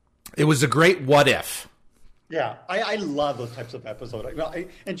 It was a great what if. Yeah, I love those types of episodes.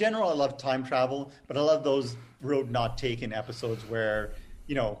 In general, I love time travel, but I love those road not taken episodes where,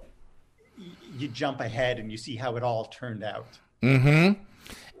 you jump ahead and you see how it all turned out. Mm-hmm.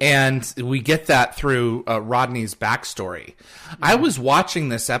 And we get that through Rodney's backstory. Yeah. I was watching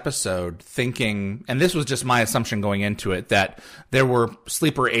this episode thinking, and this was just my assumption going into it, that there were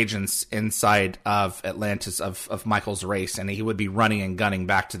sleeper agents inside of Atlantis of Michael's race, and he would be running and gunning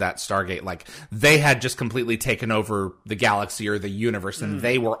back to that Stargate. Like they had just completely taken over the galaxy or the universe, and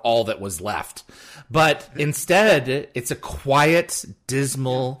they were all that was left. But instead, it's a quiet,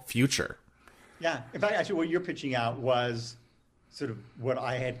 dismal future. Yeah. In fact, actually, what you're pitching out was sort of what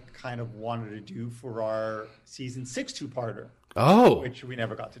I had kind of wanted to do for our season 6 two-parter. Oh. Which we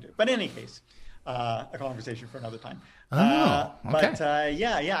never got to do. But in any case, a conversation for another time. Okay. But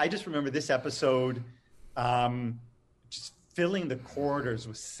I just remember this episode just filling the corridors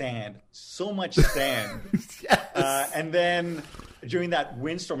with sand. So much sand. Yes. And then during that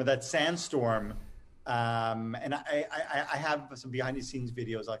windstorm or that sandstorm, and I have some behind the scenes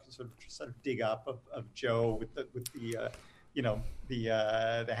videos I can sort of dig up of Joe with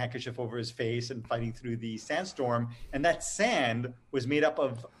the handkerchief over his face and fighting through the sandstorm, and that sand was made up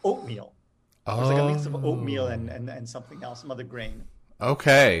of oatmeal. It was like a mix of oatmeal and something else, some other grain.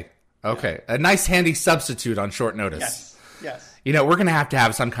 Okay. A nice handy substitute on short notice. Yes. We're going to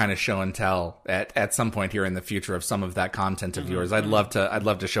have some kind of show and tell at some point here in the future of some of that content of yours. I'd love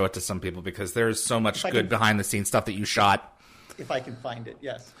to show it to some people, because there's so much good behind the scenes stuff that you shot. If I can find it,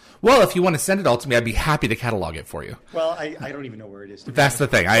 yes. Well, if you want to send it all to me, I'd be happy to catalog it for you. Well, I don't even know where it is. That's the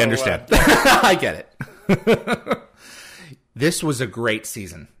thing. I understand. I get it. This was a great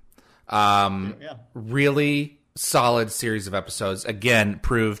season. Really solid series of episodes. Again,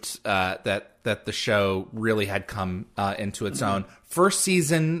 proved that the show really had come into its own. First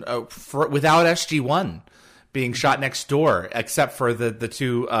season without SG-1 being shot next door, except for the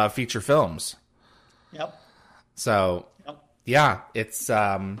 2 feature films. Yep. So, yeah, it's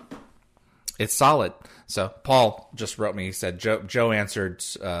solid. So Paul just wrote me. He said Joe answered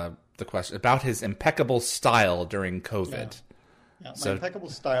the question about his impeccable style during COVID. Yeah, my impeccable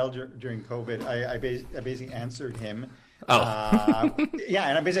style during COVID. I basically answered him. Oh.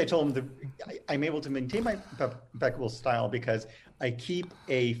 And I told him I'm able to maintain my impeccable style because I keep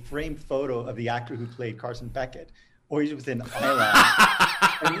a framed photo of the actor who played Carson Beckett always within my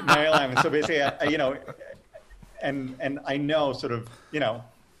eye line. And so basically, and I know sort of,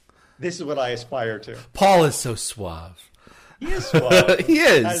 this is what I aspire to. Paul is so suave. He is suave. He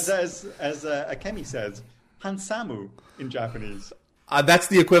is. As Akemi says, hansamu in Japanese. That's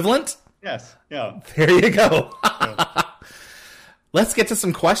the equivalent? Yes. Yeah. There you go. Let's get to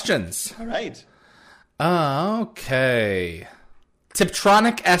some questions. All right. Okay.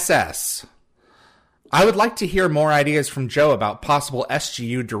 Tiptronic SS. I would like to hear more ideas from Joe about possible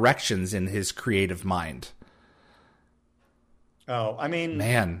SGU directions in his creative mind. Oh, I mean...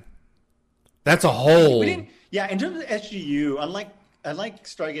 Man. That's a whole... in terms of SGU, unlike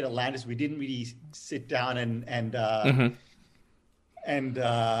Stargate Atlantis, we didn't really sit down and and we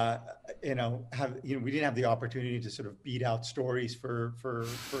didn't have the opportunity to sort of beat out stories for a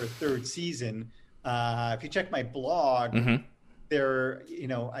third season. If you check my blog, there,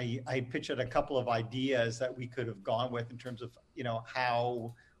 I pitched a couple of ideas that we could have gone with in terms of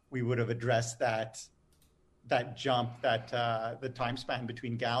how we would have addressed that jump, the time span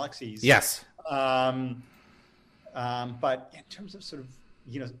between galaxies. Yes. But in terms of sort of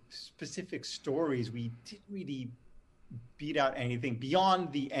specific stories, we didn't really beat out anything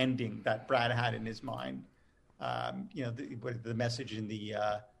beyond the ending that Brad had in his mind. The message in the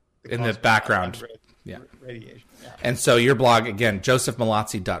background. Radiation. Yeah. And so your blog, again,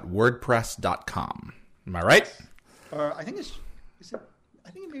 josephmallozzi.wordpress.com. Am I right? Or I think it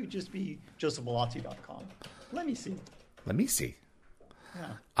may just be josephmallozzi.com. Let me see.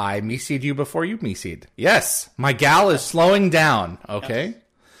 Yeah. I me-seed you before you me-seed. Yes, my gal is slowing down. Okay.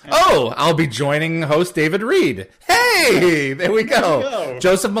 Yes. Oh, I'll be joining host David Reed. Hey, there we go.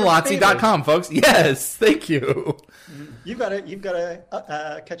 josephmallozzi.com, folks. Yes, thank you. You've got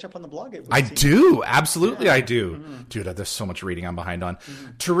to catch up on the blog. I do. Absolutely, I do. Dude, there's so much reading I'm behind on.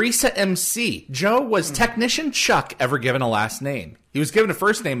 Teresa MC. Joe, was Technician Chuck ever given a last name? He was given a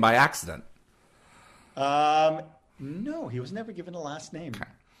first name by accident. No, he was never given a last name. Okay.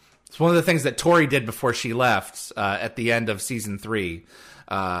 It's one of the things that Tori did before she left at the end of season 3.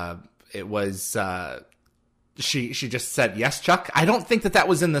 It was she just said, yes, Chuck. I don't think that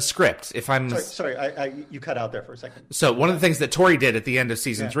was in the script. If I'm sorry, you cut out there for a second. So one of the things that Tori did at the end of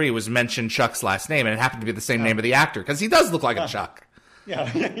season 3 was mention Chuck's last name, and it happened to be the same name of the actor because he does look like a Chuck. Yeah,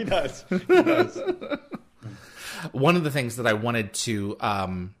 he does. He does. One of the things that I wanted to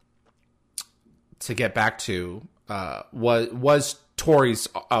get back to was Tori's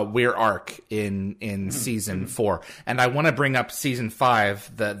weird arc in season 4, and I want to bring up season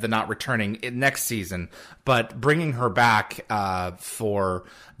 5, the not returning next season, but bringing her back for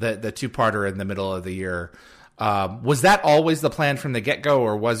the 2-parter in the middle of the year. Was that always the plan from the get-go,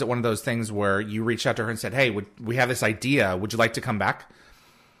 or was it one of those things where you reached out to her and said, "Hey, we have this idea. Would you like to come back?"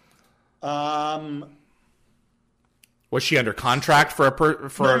 Was she under contract for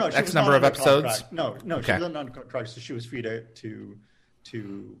X number of episodes? No, okay. She was under contract, so she was free to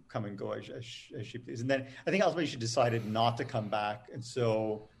come and go as she pleased. And then I think ultimately she decided not to come back, and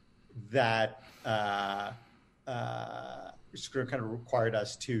so that script kind of required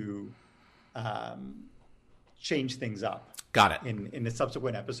us to change things up. Got it. In a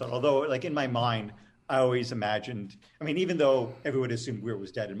subsequent episode. Although, like, in my mind, I always imagined. I mean, even though everyone assumed Weir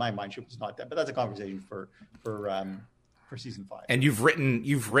was dead, in my mind she was not dead. But that's a conversation for season 5. And you've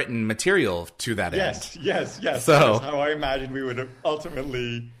written material to that end. Yes. So that's how I imagined we would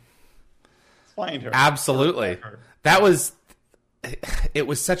ultimately find her. Absolutely. It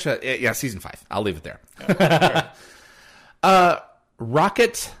was such a season 5. I'll leave it there. Yeah,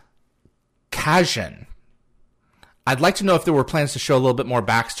 Rocket Kajin. I'd like to know if there were plans to show a little bit more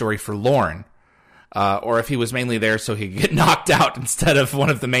backstory for Lorne, or if he was mainly there so he could get knocked out instead of one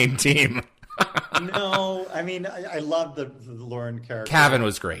of the main team. No, I mean, I love the Lorne character. Cavan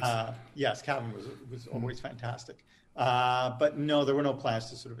was great. Yes, Cavan was always fantastic. But no, there were no plans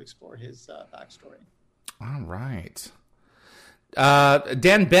to sort of explore his backstory. All right.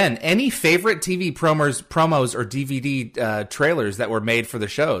 Dan Ben, any favorite TV promos or DVD trailers that were made for the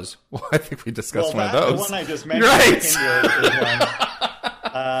shows? Well, I think we discussed one of those. The one I just mentioned, right? Is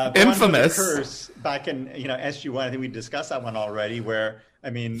one. Infamous. The curse back in SG1. I think we discussed that one already. Where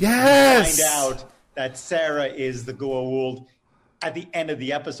yes, you find out that Sarah is the Goa'uld at the end of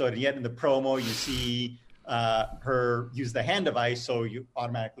the episode, and yet in the promo you see her use the hand device, so you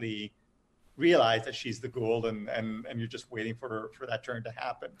automatically realize that she's the Goa'uld, and you're just waiting for that turn to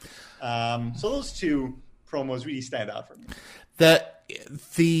happen. So those two promos really stand out for me. The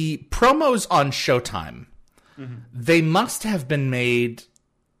promos on Showtime, they must have been made.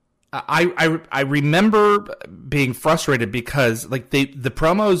 I remember being frustrated because the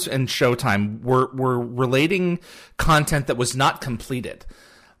promos in Showtime were relating content that was not completed.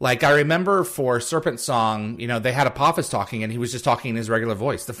 Like, I remember for Serpent Song, they had Apophis talking, and he was just talking in his regular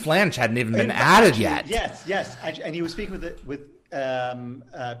voice. The flange hadn't even been added yet. Yes. And he was speaking with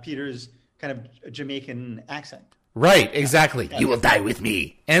Peter's kind of Jamaican accent. Right, exactly. You will die with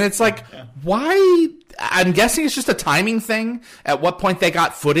me. And it's like, why? I'm guessing it's just a timing thing. At what point they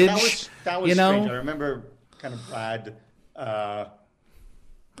got footage? That was strange. I remember kind of Brad...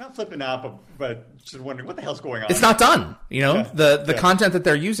 not flipping out, but just wondering what the hell's going on. It's not done. The content that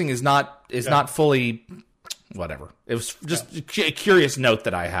they're using is not fully whatever. It was just a curious note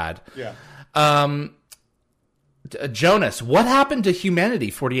that I had. Yeah. Jonas, what happened to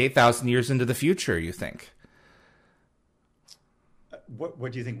humanity 48,000 years into the future, you think?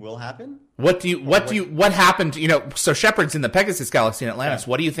 What do you think will happen? What happened? So Shepard's in the Pegasus Galaxy in Atlantis. Yeah.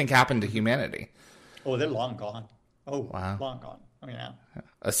 What do you think happened to humanity? Oh, they're long gone. Oh, wow, long gone. Oh, yeah.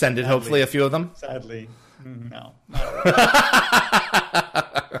 Ascended, sadly, hopefully, a few of them? Sadly. No.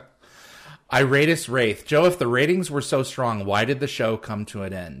 Iratus Wraith. Joe, if the ratings were so strong, why did the show come to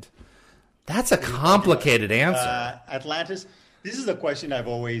an end? That's a complicated answer. Atlantis. This is a question I've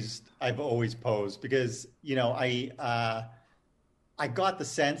always posed because, I got the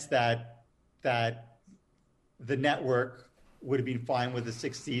sense that the network would have been fine with the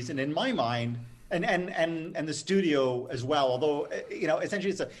sixth season in my mind. And the studio as well, although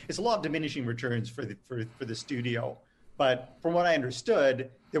essentially it's a lot of diminishing returns for the studio. But from what I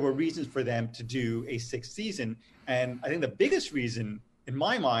understood, there were reasons for them to do a sixth season, and I think the biggest reason in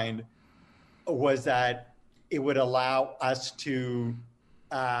my mind was that it would allow us to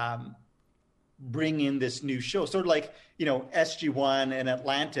bring in this new show, sort of like SG-1 and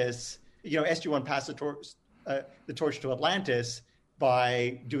Atlantis. SG-1 passed the torch to Atlantis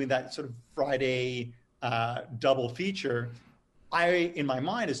by doing that sort of Friday double feature. I, in my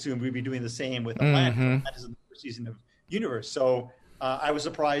mind, assumed we'd be doing the same with Atlantis. Mm-hmm. Atlantis is the first season of Universe. So I was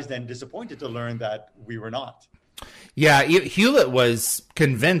surprised and disappointed to learn that we were not. Yeah, Hewlett was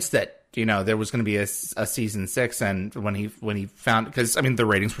convinced that there was going to be a season 6, and when he found, because the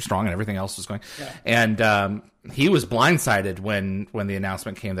ratings were strong and everything else was going, yeah. And he was blindsided when the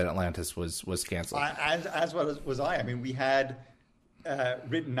announcement came that Atlantis was canceled. As well as was I. We had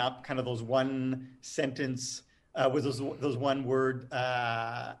written up kind of those one sentence with those one word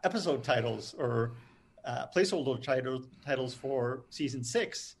episode titles or placeholder titles for season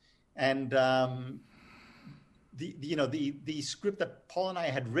 6, and the script that Paul and I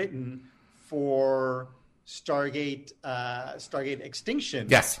had written for Stargate Extinction.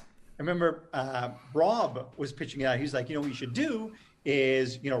 Yes, I remember Rob was pitching it out. He's like, what you should do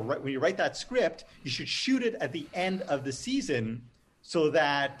is, when you write that script, you should shoot it at the end of the season, so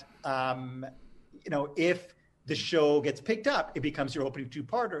that if the show gets picked up, it becomes your opening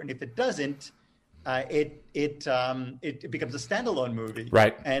two-parter, and if it doesn't, it becomes a standalone movie.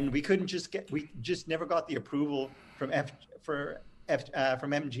 Right. And we just never got the approval from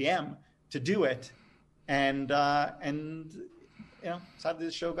MGM to do it, and sadly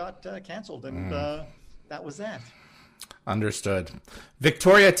the show got canceled, and that was that. Understood.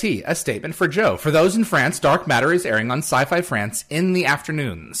 Victoria T, a statement for Joe. For those in France, Dark Matter is airing on Sci-Fi France in the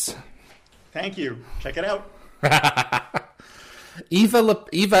afternoons. Thank you. Check it out.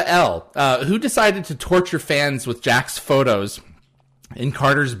 Eva L, who decided to torture fans with Jack's photos in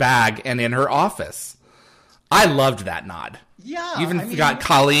Carter's bag and in her office? I loved that nod. Yeah. You even got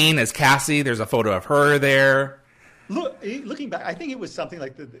Colleen as Cassie. There's a photo of her there. Looking back, I think it was something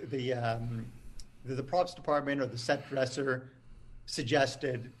like the props department or the set dresser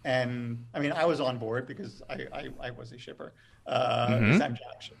suggested, and I was on board because I was a shipper. I'm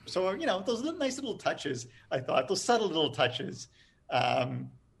Jack shipper. So those nice little touches, I thought those subtle little touches, I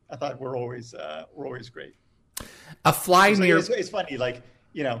thought were always great. A fly near. It's funny,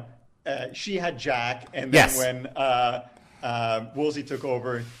 she had Jack, and then when Woolsey took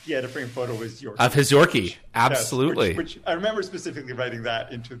over, he had a frame photo of his Yorkie. Absolutely. Yes, which I remember specifically writing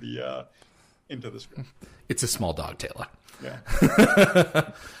that into the script. It's a small dog, Taylor. Yeah.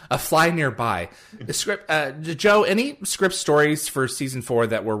 A fly nearby. The script, Joe. Any script stories for season 4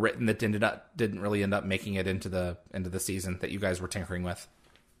 that were written that didn't really end up making it into the season that you guys were tinkering with?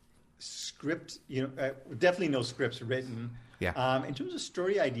 Script, definitely no scripts written. Yeah. In terms of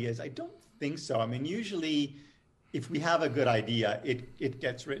story ideas, I don't think so. Usually, if we have a good idea, it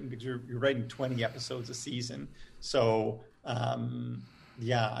gets written because you're writing 20 episodes a season. So.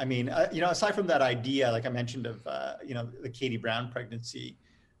 Yeah, aside from that idea, like I mentioned, of the Katie Brown pregnancy,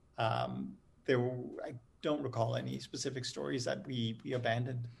 I don't recall any specific stories that we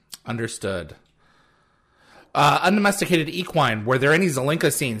abandoned. Understood. Undomesticated Equine. Were there any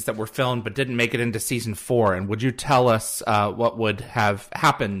Zelenka scenes that were filmed but didn't make it into season 4? And would you tell us what would have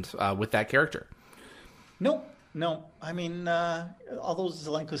happened with that character? No. All those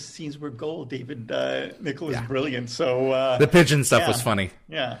Zelenka scenes were gold. David Nichol is brilliant. So the pigeon stuff was funny.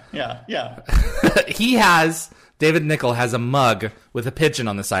 Yeah. David Nichol has a mug with a pigeon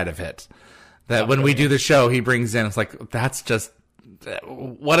on the side of it. That when we do the show, he brings in. It's like, that's just,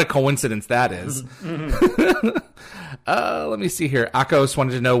 what a coincidence that is. Mm-hmm. Let me see here. Akos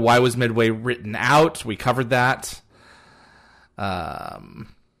wanted to know, why was Midway written out? We covered that.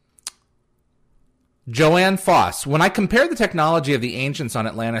 Joanne Foss, when I compare the technology of the Ancients on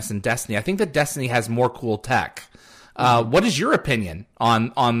Atlantis and Destiny, I think that Destiny has more cool tech. What is your opinion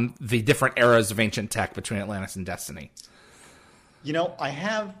on the different eras of ancient tech between Atlantis and Destiny? I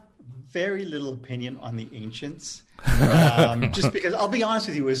have very little opinion on the Ancients. Just because, I'll be honest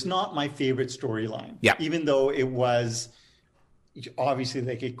with you, it's not my favorite storyline. Yeah. Even though it was obviously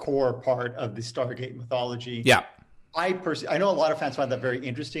like a core part of the Stargate mythology. Yeah. I know a lot of fans found that very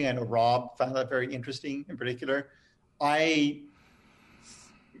interesting. I know Rob found that very interesting in particular. I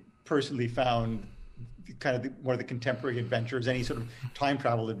personally found kind of one of the contemporary adventures, any sort of time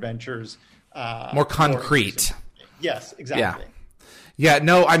travel adventures, more concrete. Yes, exactly. Yeah,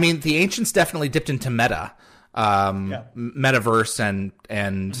 no, I mean, the Ancients definitely dipped into meta, metaverse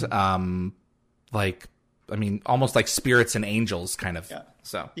and like, I mean, almost like spirits and angels kind of. Yeah.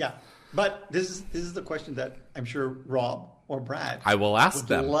 So yeah, but this is the question that I'm sure Rob or Brad I will ask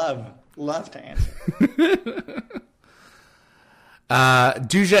them. Love to answer.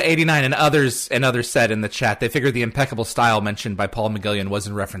 Duja89 and others said in the chat they figured the impeccable style mentioned by Paul McGillion was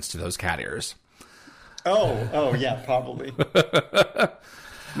in reference to those cat ears. Oh yeah, probably.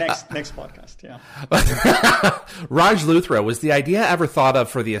 Next podcast, yeah. Raj Luthra, was the idea ever thought of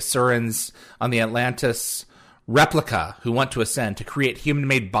for the Asurans on the Atlantis replica who want to ascend to create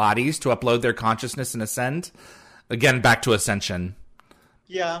human-made bodies to upload their consciousness and ascend? Again, back to ascension.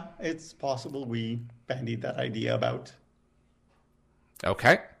 Yeah, it's possible we bandied that idea about.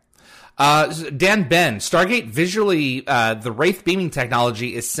 Okay. Dan Ben, Stargate visually, the Wraith beaming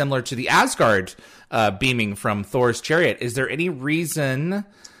technology is similar to the Asgard beaming from Thor's chariot. Is there any reason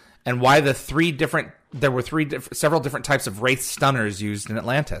and why there were several different types of Wraith stunners used in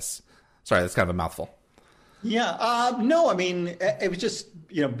Atlantis? Sorry, that's kind of a mouthful. Yeah, no, I mean, it was just,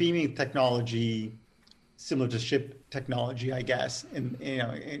 beaming technology similar to ship technology, I guess,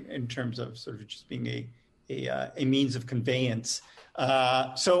 in terms of sort of just being a means of conveyance.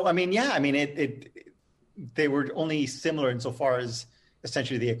 So, I mean, yeah, I mean, they were only similar insofar as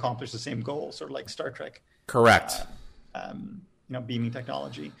essentially they accomplished the same goal, sort of like Star Trek. Correct. Beaming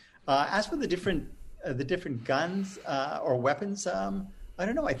technology. As for the different guns or weapons, I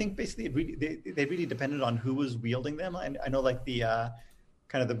don't know. I think basically they really depended on who was wielding them. And I know like the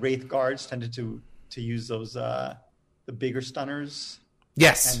kind of the Wraith guards tended to use those the bigger stunners.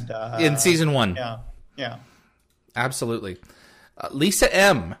 Yes, in season 1. Yeah. Absolutely. Lisa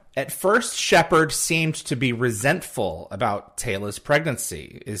M. At first, Shepard seemed to be resentful about Tayla's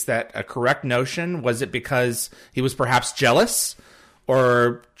pregnancy. Is that a correct notion? Was it because he was perhaps jealous,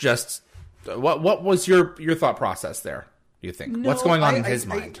 or just what was your thought process there? Do you think? What's going on in his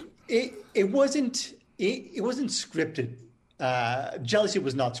mind? It wasn't scripted. Jealousy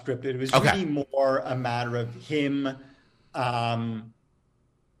was not scripted. It was really more a matter of him wanting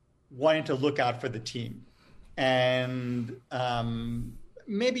to look out for the team. And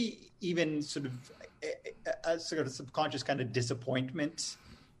maybe even sort of a sort of subconscious kind of disappointment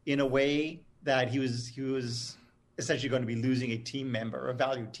in a way that he was essentially going to be losing a team member, a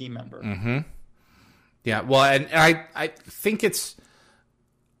valued team member. Mm-hmm. Yeah, well, and I think it's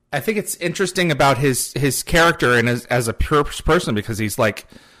interesting about his character and as a pure person, because he's like,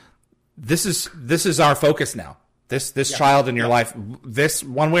 this is our focus now. This child in your life, this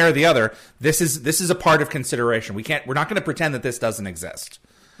one way or the other, this is a part of consideration. We're not going to pretend that this doesn't exist.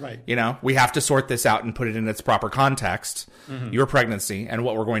 Right. We have to sort this out and put it in its proper context, your pregnancy and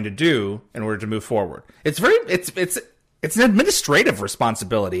what we're going to do in order to move forward. It's an administrative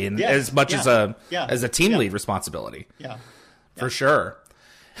responsibility and as much as a team lead responsibility. Yeah. For sure.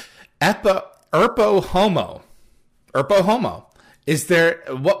 Erpo Homo.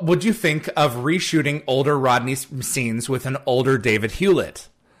 What would you think of reshooting older Rodney scenes with an older David Hewlett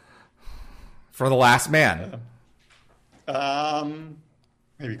for The Last Man?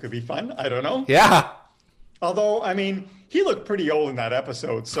 Maybe it could be fun. I don't know. Yeah. Although, I mean, he looked pretty old in that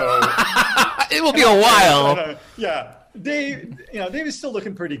episode, so it will be a while. Yeah. Dave is still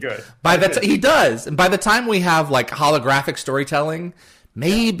looking pretty good. He does. And by the time we have like holographic storytelling,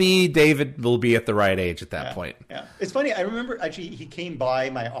 maybe David will be at the right age at that point. Yeah. It's funny. I remember actually he came by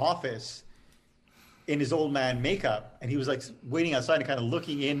my office in his old man makeup, and he was like waiting outside and kind of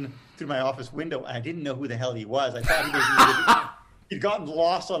looking in through my office window, and I didn't know who the hell he was. I thought he'd gotten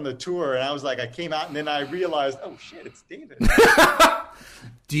lost on the tour, and I was like, I came out, and then I realized, oh shit, it's David.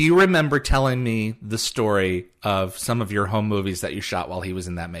 Do you remember telling me the story of some of your home movies that you shot while he was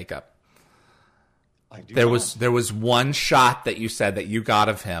in that makeup? I do. There was one shot that you said that you got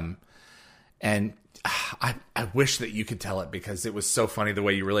of him, and I wish that you could tell it because it was so funny the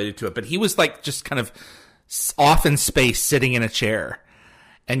way you related to it. But he was like just kind of off in space, sitting in a chair,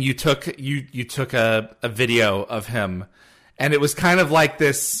 and you took a video of him, and it was kind of like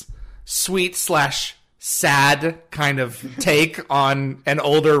this sweet / sad kind of take on an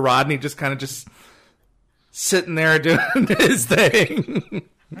older Rodney, just sitting there doing his thing.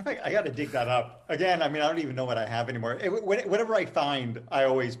 I got to dig that up again. I mean, I don't even know what I have anymore. Whatever I find, I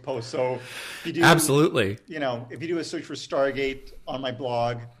always post. So if you do, absolutely, if you do a search for Stargate on my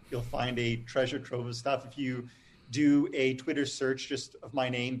blog, you'll find a treasure trove of stuff. If you do a Twitter search just of my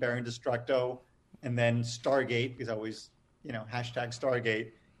name, Baron Destructo, and then Stargate, because I always, hashtag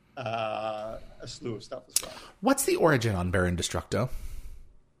Stargate, a slew of stuff as well. What's the origin on Baron Destructo?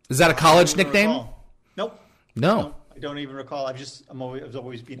 Is that a college nickname? Nope. No. I don't even recall. I've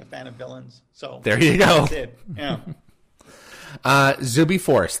always been a fan of villains. So there you go. That's it. Yeah. Zuby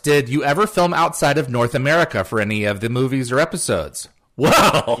Force, did you ever film outside of North America for any of the movies or episodes?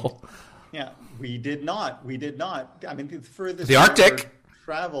 Well, yeah, we did not. I mean, the furthest the Arctic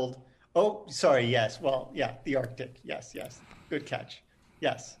traveled. Oh, sorry. Yes. Well, yeah, the Arctic. Yes. Good catch.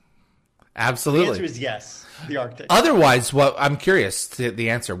 Yes. Absolutely. The answer is yes. The Arctic. Otherwise, I'm curious to the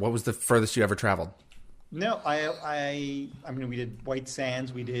answer. What was the furthest you ever traveled? No, I mean, we did White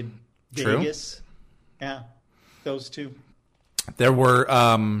Sands. We did True. Vegas. Yeah, those two. There were.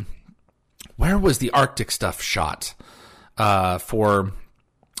 Where was the Arctic stuff shot? For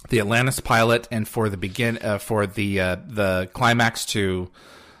the Atlantis pilot and for the for the climax to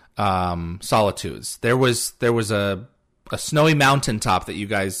Solitudes. There was a snowy mountaintop that you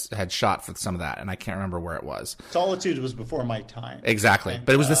guys had shot for some of that, and I can't remember where it was. Solitude was before my time. Exactly,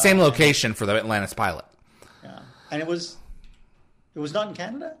 but it was the same location for the Atlantis pilot. Yeah, and it was not in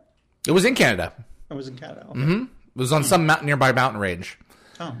Canada? It was in Canada. It was in Canada. Okay. Mm-hmm. It was on some nearby mountain range.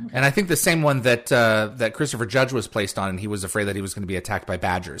 Oh, okay. And I think the same one that Christopher Judge was placed on, and he was afraid that he was going to be attacked by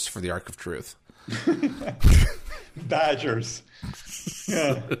badgers for the Ark of Truth. Badgers.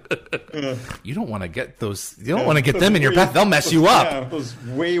 Yeah. You don't want to get those. You don't want to get them in your path. They'll mess you up. Yeah, those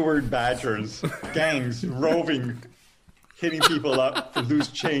wayward badgers, gangs roving, hitting people up for loose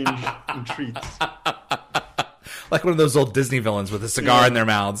change and treats. Like one of those old Disney villains with a cigar in their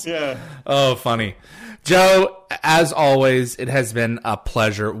mouths. Yeah. Oh, funny. Joe, as always, it has been a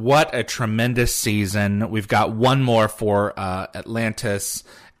pleasure. What a tremendous season. We've got one more for Atlantis.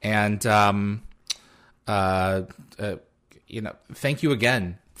 And, thank you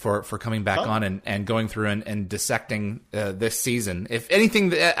again for coming back on and going through and dissecting this season. If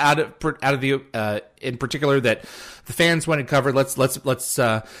anything out of the in particular that the fans wanted covered, let's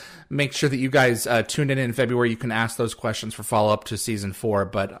make sure that you guys tune in February. You can ask those questions for follow-up to Season 4.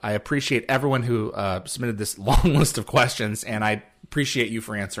 But I appreciate everyone who submitted this long list of questions, and I appreciate you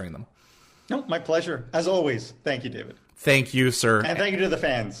for answering them. No, my pleasure. As always, thank you, David. Thank you, sir. And thank you to the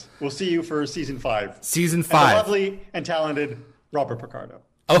fans. We'll see you for Season 5. Season 5. And the lovely and talented Robert Picardo.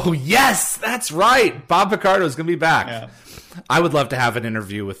 Oh, yes, that's right. Bob Picardo is going to be back. Yeah. I would love to have an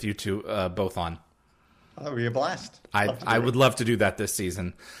interview with you two both on. That would be a blast. I would love to do that this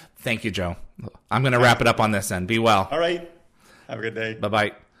season. Thank you, Joe. I'm going to wrap it up on this end. Be well. All right. Have a good day.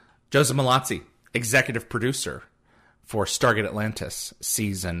 Bye-bye. Joseph Mallozzi, executive producer for Stargate Atlantis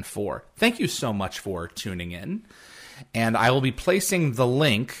Season 4. Thank you so much for tuning in. And I will be placing the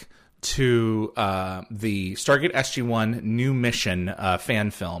link to the Stargate SG-1 New Mission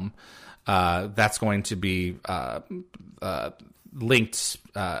fan film. That's going to be linked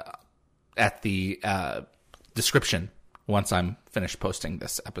at the description once I'm finished posting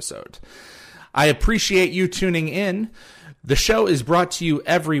this episode. I appreciate you tuning in. The show is brought to you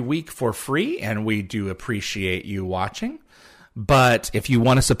every week for free, and we do appreciate you watching. But if you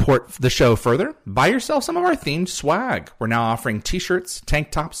want to support the show further, buy yourself some of our themed swag. We're now offering t-shirts,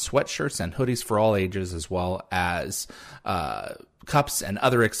 tank tops, sweatshirts, and hoodies for all ages, as well as cups and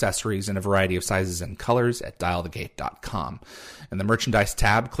other accessories in a variety of sizes and colors at dialthegate.com. In the merchandise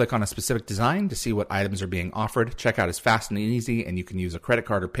tab, click on a specific design to see what items are being offered. Checkout is fast and easy, and you can use a credit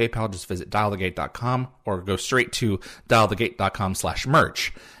card or PayPal. Just visit dialthegate.com or go straight to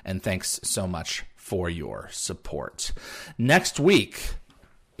dialthegate.com/merch. And thanks so much for your support. Next week,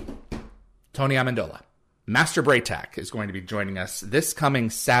 Tony Amendola, Master Braytac, is going to be joining us this coming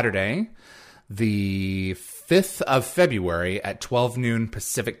Saturday, the 5th of February at 12 noon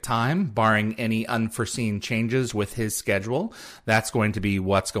Pacific time, barring any unforeseen changes with his schedule. That's going to be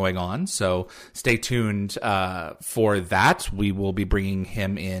what's going on. So stay tuned for that. We will be bringing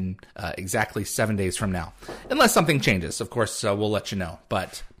him in exactly 7 days from now. Unless something changes, of course, we'll let you know.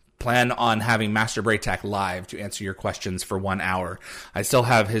 But plan on having Master Braytac live to answer your questions for 1 hour. I still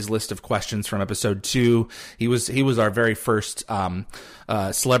have his list of questions from episode 2. He was our very first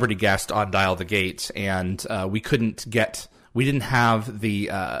celebrity guest on Dial the Gate, and we didn't have the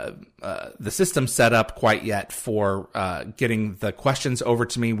the system set up quite yet for getting the questions over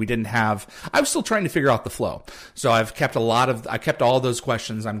to me. I was still trying to figure out the flow. So I kept all those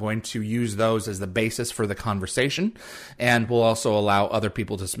questions. I'm going to use those as the basis for the conversation, and we'll also allow other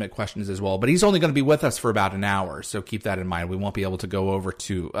people to submit questions as well. But he's only going to be with us for about an hour, so keep that in mind. We won't be able to go over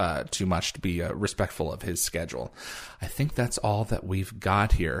too much to be respectful of his schedule. I think that's all that we've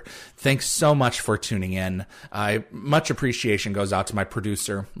got here. Thanks so much for tuning in. Much appreciation goes out to my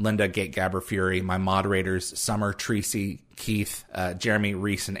producer, Linda Gategabber Fury, my moderators, Summer, Tracy, Keith, Jeremy,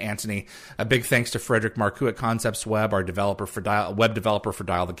 Reese, and Anthony. A big thanks to Frederick Marcoux at Concepts Web, our web developer for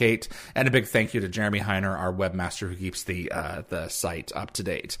Dial the Gate, and a big thank you to Jeremy Heiner, our webmaster who keeps the site up to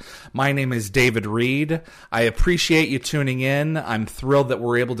date. My name is David Reed. I appreciate you tuning in. I'm thrilled that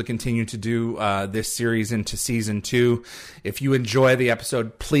we're able to continue to do this series into season 2. If you enjoy the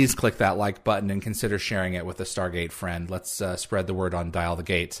episode, please click that like button and consider sharing it with a Stargate friend. Let's spread the word on Dial the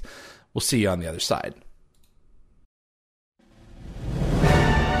Gate. We'll see you on the other side.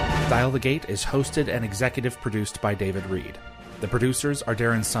 Dial the Gate is hosted and executive produced by David Reed. The producers are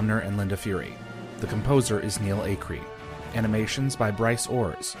Darren Sumner and Linda Fury. The composer is Neil Acree. Animations by Bryce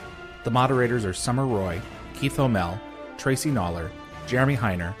Orrs. The moderators are Summer Roy, Keith O'Mell, Tracy Noller, Jeremy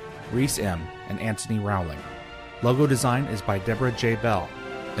Heiner, Reese M., and Anthony Rowling. Logo design is by Deborah J. Bell.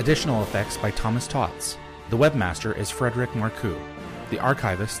 Additional effects by Thomas Tots. The webmaster is Frederick Marcoux. The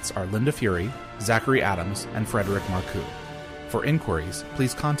archivists are Linda Fury, Zachary Adams, and Frederick Marcoux. For inquiries,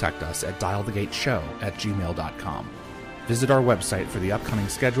 please contact us at dialthegateshow@gmail.com. Visit our website for the upcoming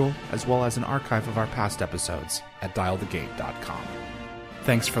schedule, as well as an archive of our past episodes at dialthegate.com.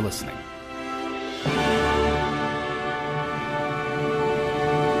 Thanks for listening.